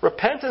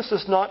 Repentance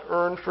does not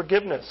earn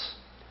forgiveness.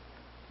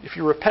 If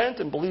you repent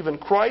and believe in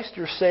Christ,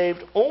 you're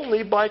saved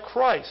only by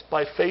Christ,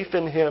 by faith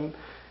in Him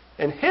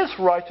and His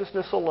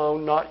righteousness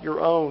alone, not your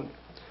own.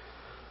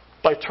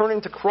 By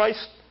turning to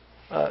Christ,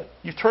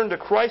 you turn to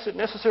Christ, it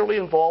necessarily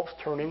involves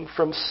turning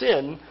from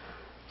sin.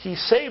 He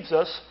saves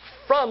us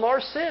from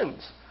our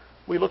sins.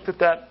 We looked at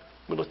that.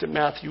 We looked at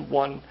Matthew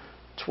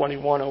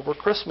 1:21 over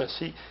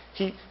Christmas.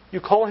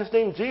 You call His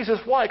name Jesus.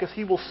 Why? Because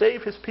He will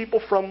save His people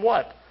from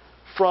what?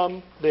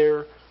 From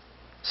their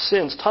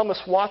sins.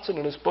 Thomas Watson,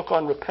 in his book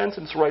on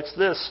repentance, writes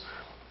this: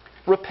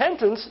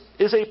 "Repentance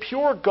is a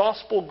pure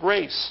gospel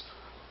grace.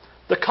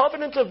 The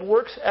covenant of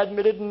works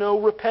admitted no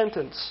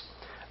repentance.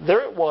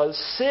 There it was,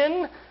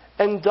 sin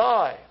and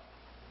die.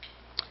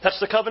 That's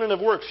the covenant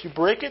of works. You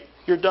break it,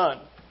 you're done.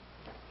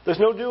 There's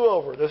no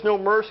do-over. There's no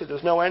mercy.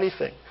 There's no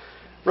anything.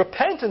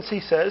 Repentance," he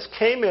says,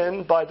 "came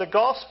in by the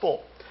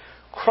gospel.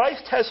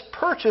 Christ has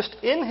purchased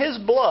in His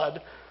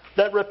blood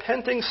that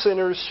repenting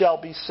sinners shall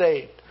be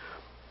saved.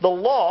 The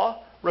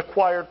law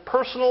required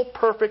personal,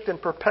 perfect,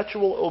 and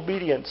perpetual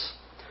obedience.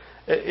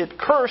 It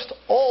cursed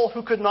all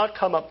who could not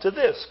come up to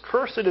this.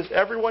 Cursed is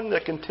everyone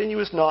that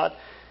continues not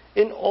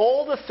in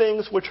all the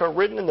things which are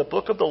written in the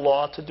book of the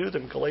law to do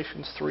them.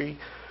 Galatians 3,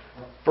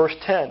 verse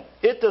 10.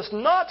 It does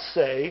not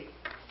say,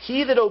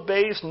 he that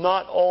obeys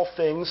not all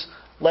things,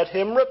 let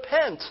him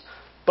repent,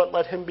 but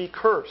let him be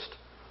cursed.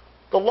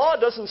 The law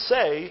doesn't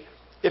say,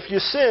 if you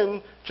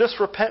sin, just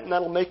repent and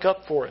that'll make up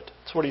for it.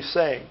 That's what he's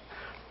saying.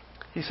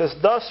 He says,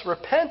 thus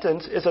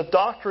repentance is a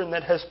doctrine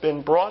that has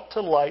been brought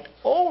to light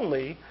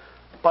only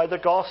by the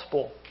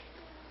gospel.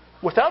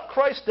 Without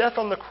Christ's death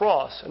on the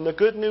cross and the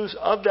good news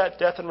of that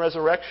death and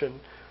resurrection,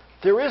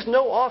 there is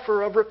no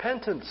offer of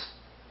repentance.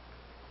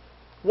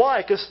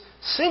 Why? Because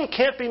sin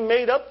can't be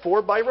made up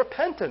for by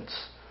repentance.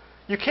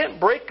 You can't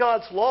break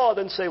God's law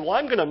and say, well,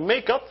 I'm going to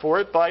make up for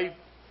it by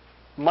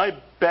my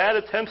bad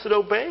attempts at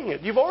obeying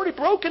it. You've already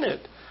broken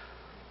it.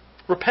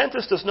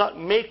 Repentance does not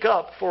make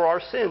up for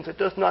our sins. It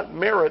does not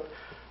merit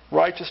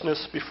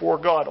righteousness before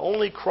God.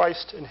 Only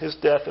Christ in his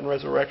death and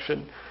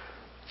resurrection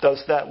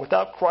does that.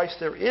 Without Christ,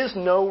 there is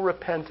no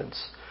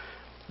repentance.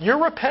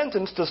 Your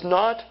repentance does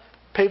not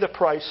pay the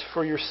price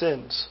for your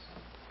sins.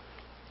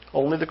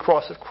 Only the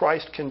cross of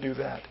Christ can do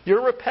that.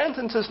 Your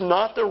repentance is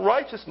not the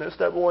righteousness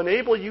that will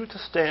enable you to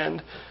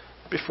stand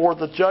before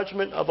the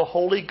judgment of a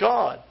holy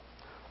God.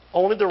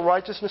 Only the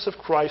righteousness of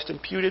Christ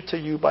imputed to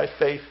you by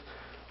faith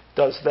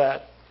does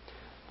that.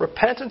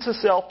 Repentance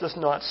itself does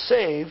not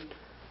save,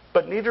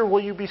 but neither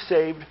will you be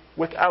saved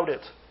without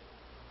it.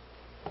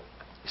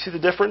 You see the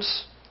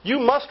difference? You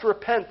must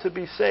repent to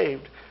be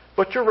saved,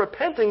 but your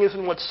repenting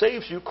isn't what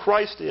saves you.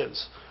 Christ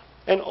is,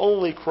 and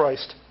only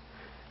Christ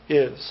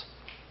is.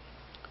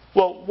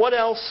 Well, what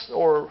else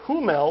or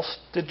whom else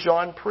did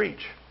John preach?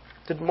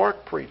 Did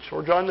Mark preach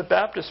or John the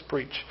Baptist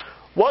preach?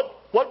 What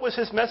was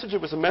his message?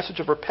 It was a message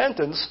of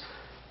repentance,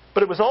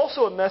 but it was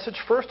also a message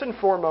first and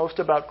foremost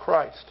about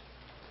Christ.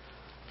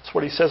 That's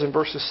what he says in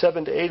verses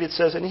 7 to 8. It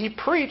says, and he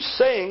preached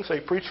saying, so he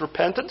preached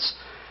repentance.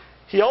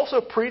 He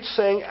also preached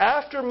saying,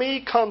 after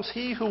me comes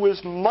he who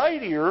is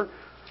mightier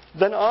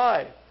than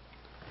I,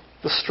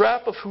 the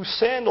strap of whose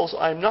sandals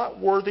I am not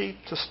worthy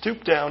to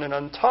stoop down and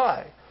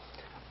untie.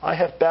 I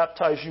have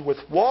baptized you with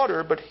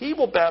water, but he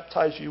will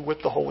baptize you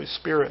with the Holy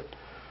Spirit.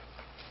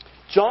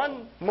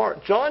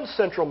 John's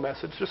central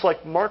message, just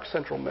like Mark's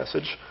central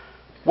message,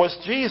 was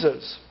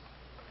Jesus.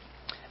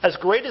 As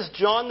great as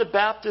John the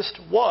Baptist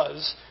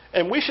was,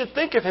 and we should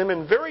think of him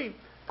in very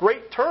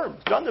great terms.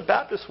 John the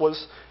Baptist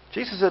was,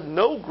 Jesus said,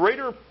 no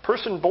greater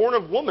person born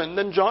of woman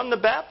than John the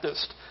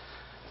Baptist.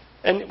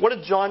 And what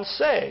did John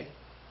say?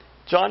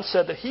 John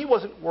said that he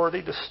wasn't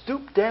worthy to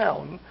stoop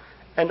down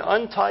and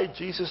untie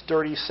Jesus'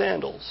 dirty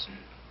sandals.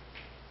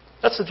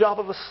 That's the job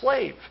of a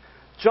slave.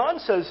 John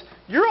says,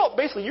 you're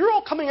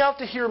all coming out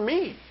to hear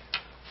me.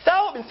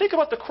 And think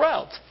about the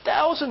crowds.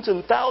 Thousands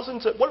and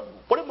thousands.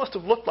 What it must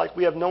have looked like,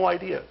 we have no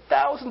idea.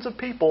 Thousands of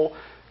people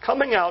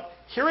coming out,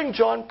 hearing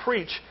John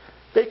preach.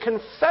 They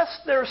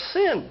confessed their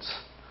sins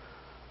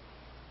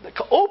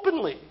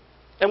openly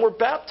and were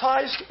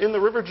baptized in the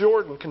River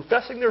Jordan,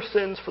 confessing their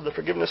sins for the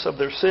forgiveness of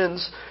their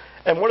sins.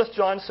 And what does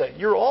John say?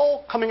 You're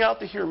all coming out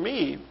to hear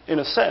me, in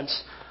a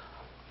sense.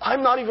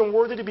 I'm not even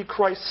worthy to be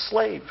Christ's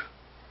slave.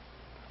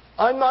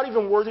 I'm not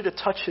even worthy to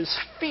touch his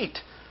feet,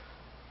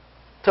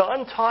 to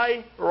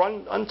untie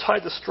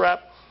the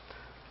strap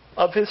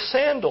of his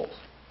sandals.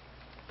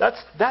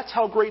 That's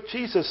how great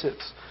Jesus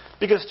is.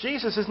 Because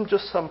Jesus isn't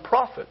just some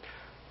prophet.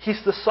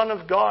 He's the Son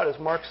of God, as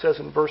Mark says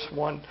in verse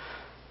 1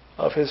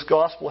 of his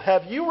gospel.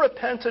 Have you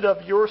repented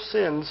of your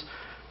sins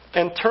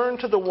and turned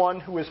to the one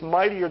who is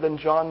mightier than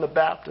John the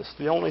Baptist,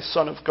 the only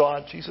Son of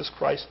God, Jesus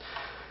Christ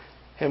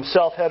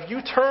himself? Have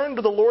you turned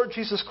to the Lord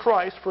Jesus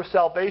Christ for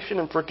salvation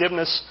and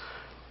forgiveness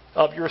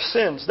of your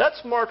sins?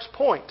 That's Mark's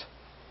point.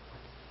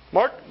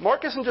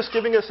 Mark isn't just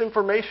giving us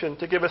information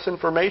to give us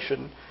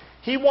information.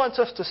 He wants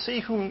us to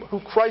see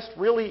who Christ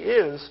really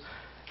is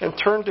and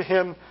turn to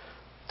him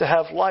to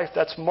have life.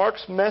 That's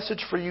Mark's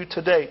message for you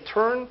today.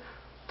 Turn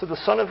to the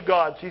Son of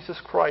God, Jesus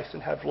Christ,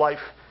 and have life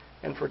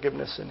and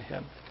forgiveness in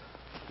him.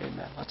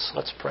 Amen.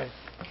 Let's pray.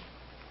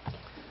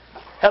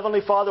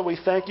 Heavenly Father, we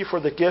thank you for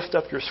the gift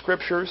of your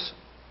Scriptures.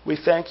 We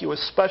thank you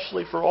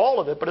especially for all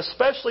of it, but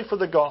especially for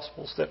the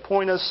Gospels that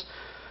point us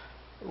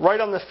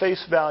right on the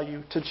face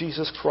value to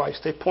Jesus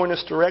Christ. They point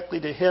us directly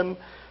to him.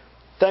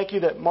 Thank you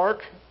that Mark,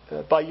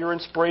 by your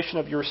inspiration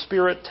of your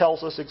Spirit,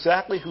 tells us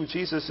exactly who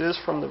Jesus is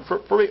from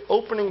the very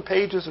opening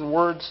pages and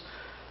words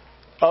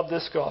of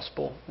this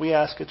Gospel. We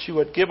ask that you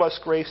would give us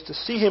grace to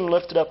see him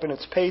lifted up in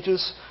its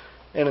pages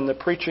and in the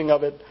preaching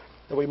of it,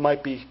 that we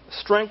might be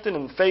strengthened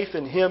in faith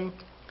in him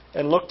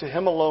and look to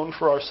him alone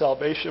for our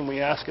salvation. We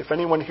ask if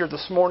anyone here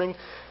this morning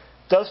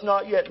does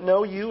not yet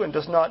know you and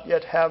does not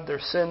yet have their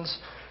sins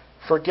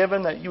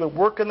forgiven, that you would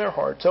work in their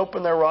hearts,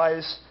 open their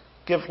eyes,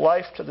 give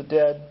life to the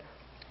dead,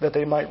 that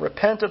they might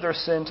repent of their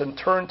sins and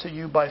turn to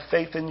you by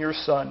faith in your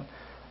Son,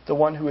 the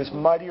one who is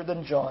mightier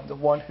than John, the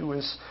one who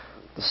is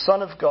the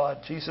Son of God,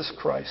 Jesus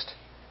Christ.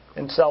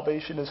 And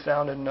salvation is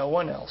found in no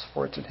one else,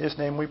 for it's in his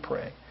name we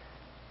pray.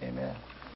 Amen.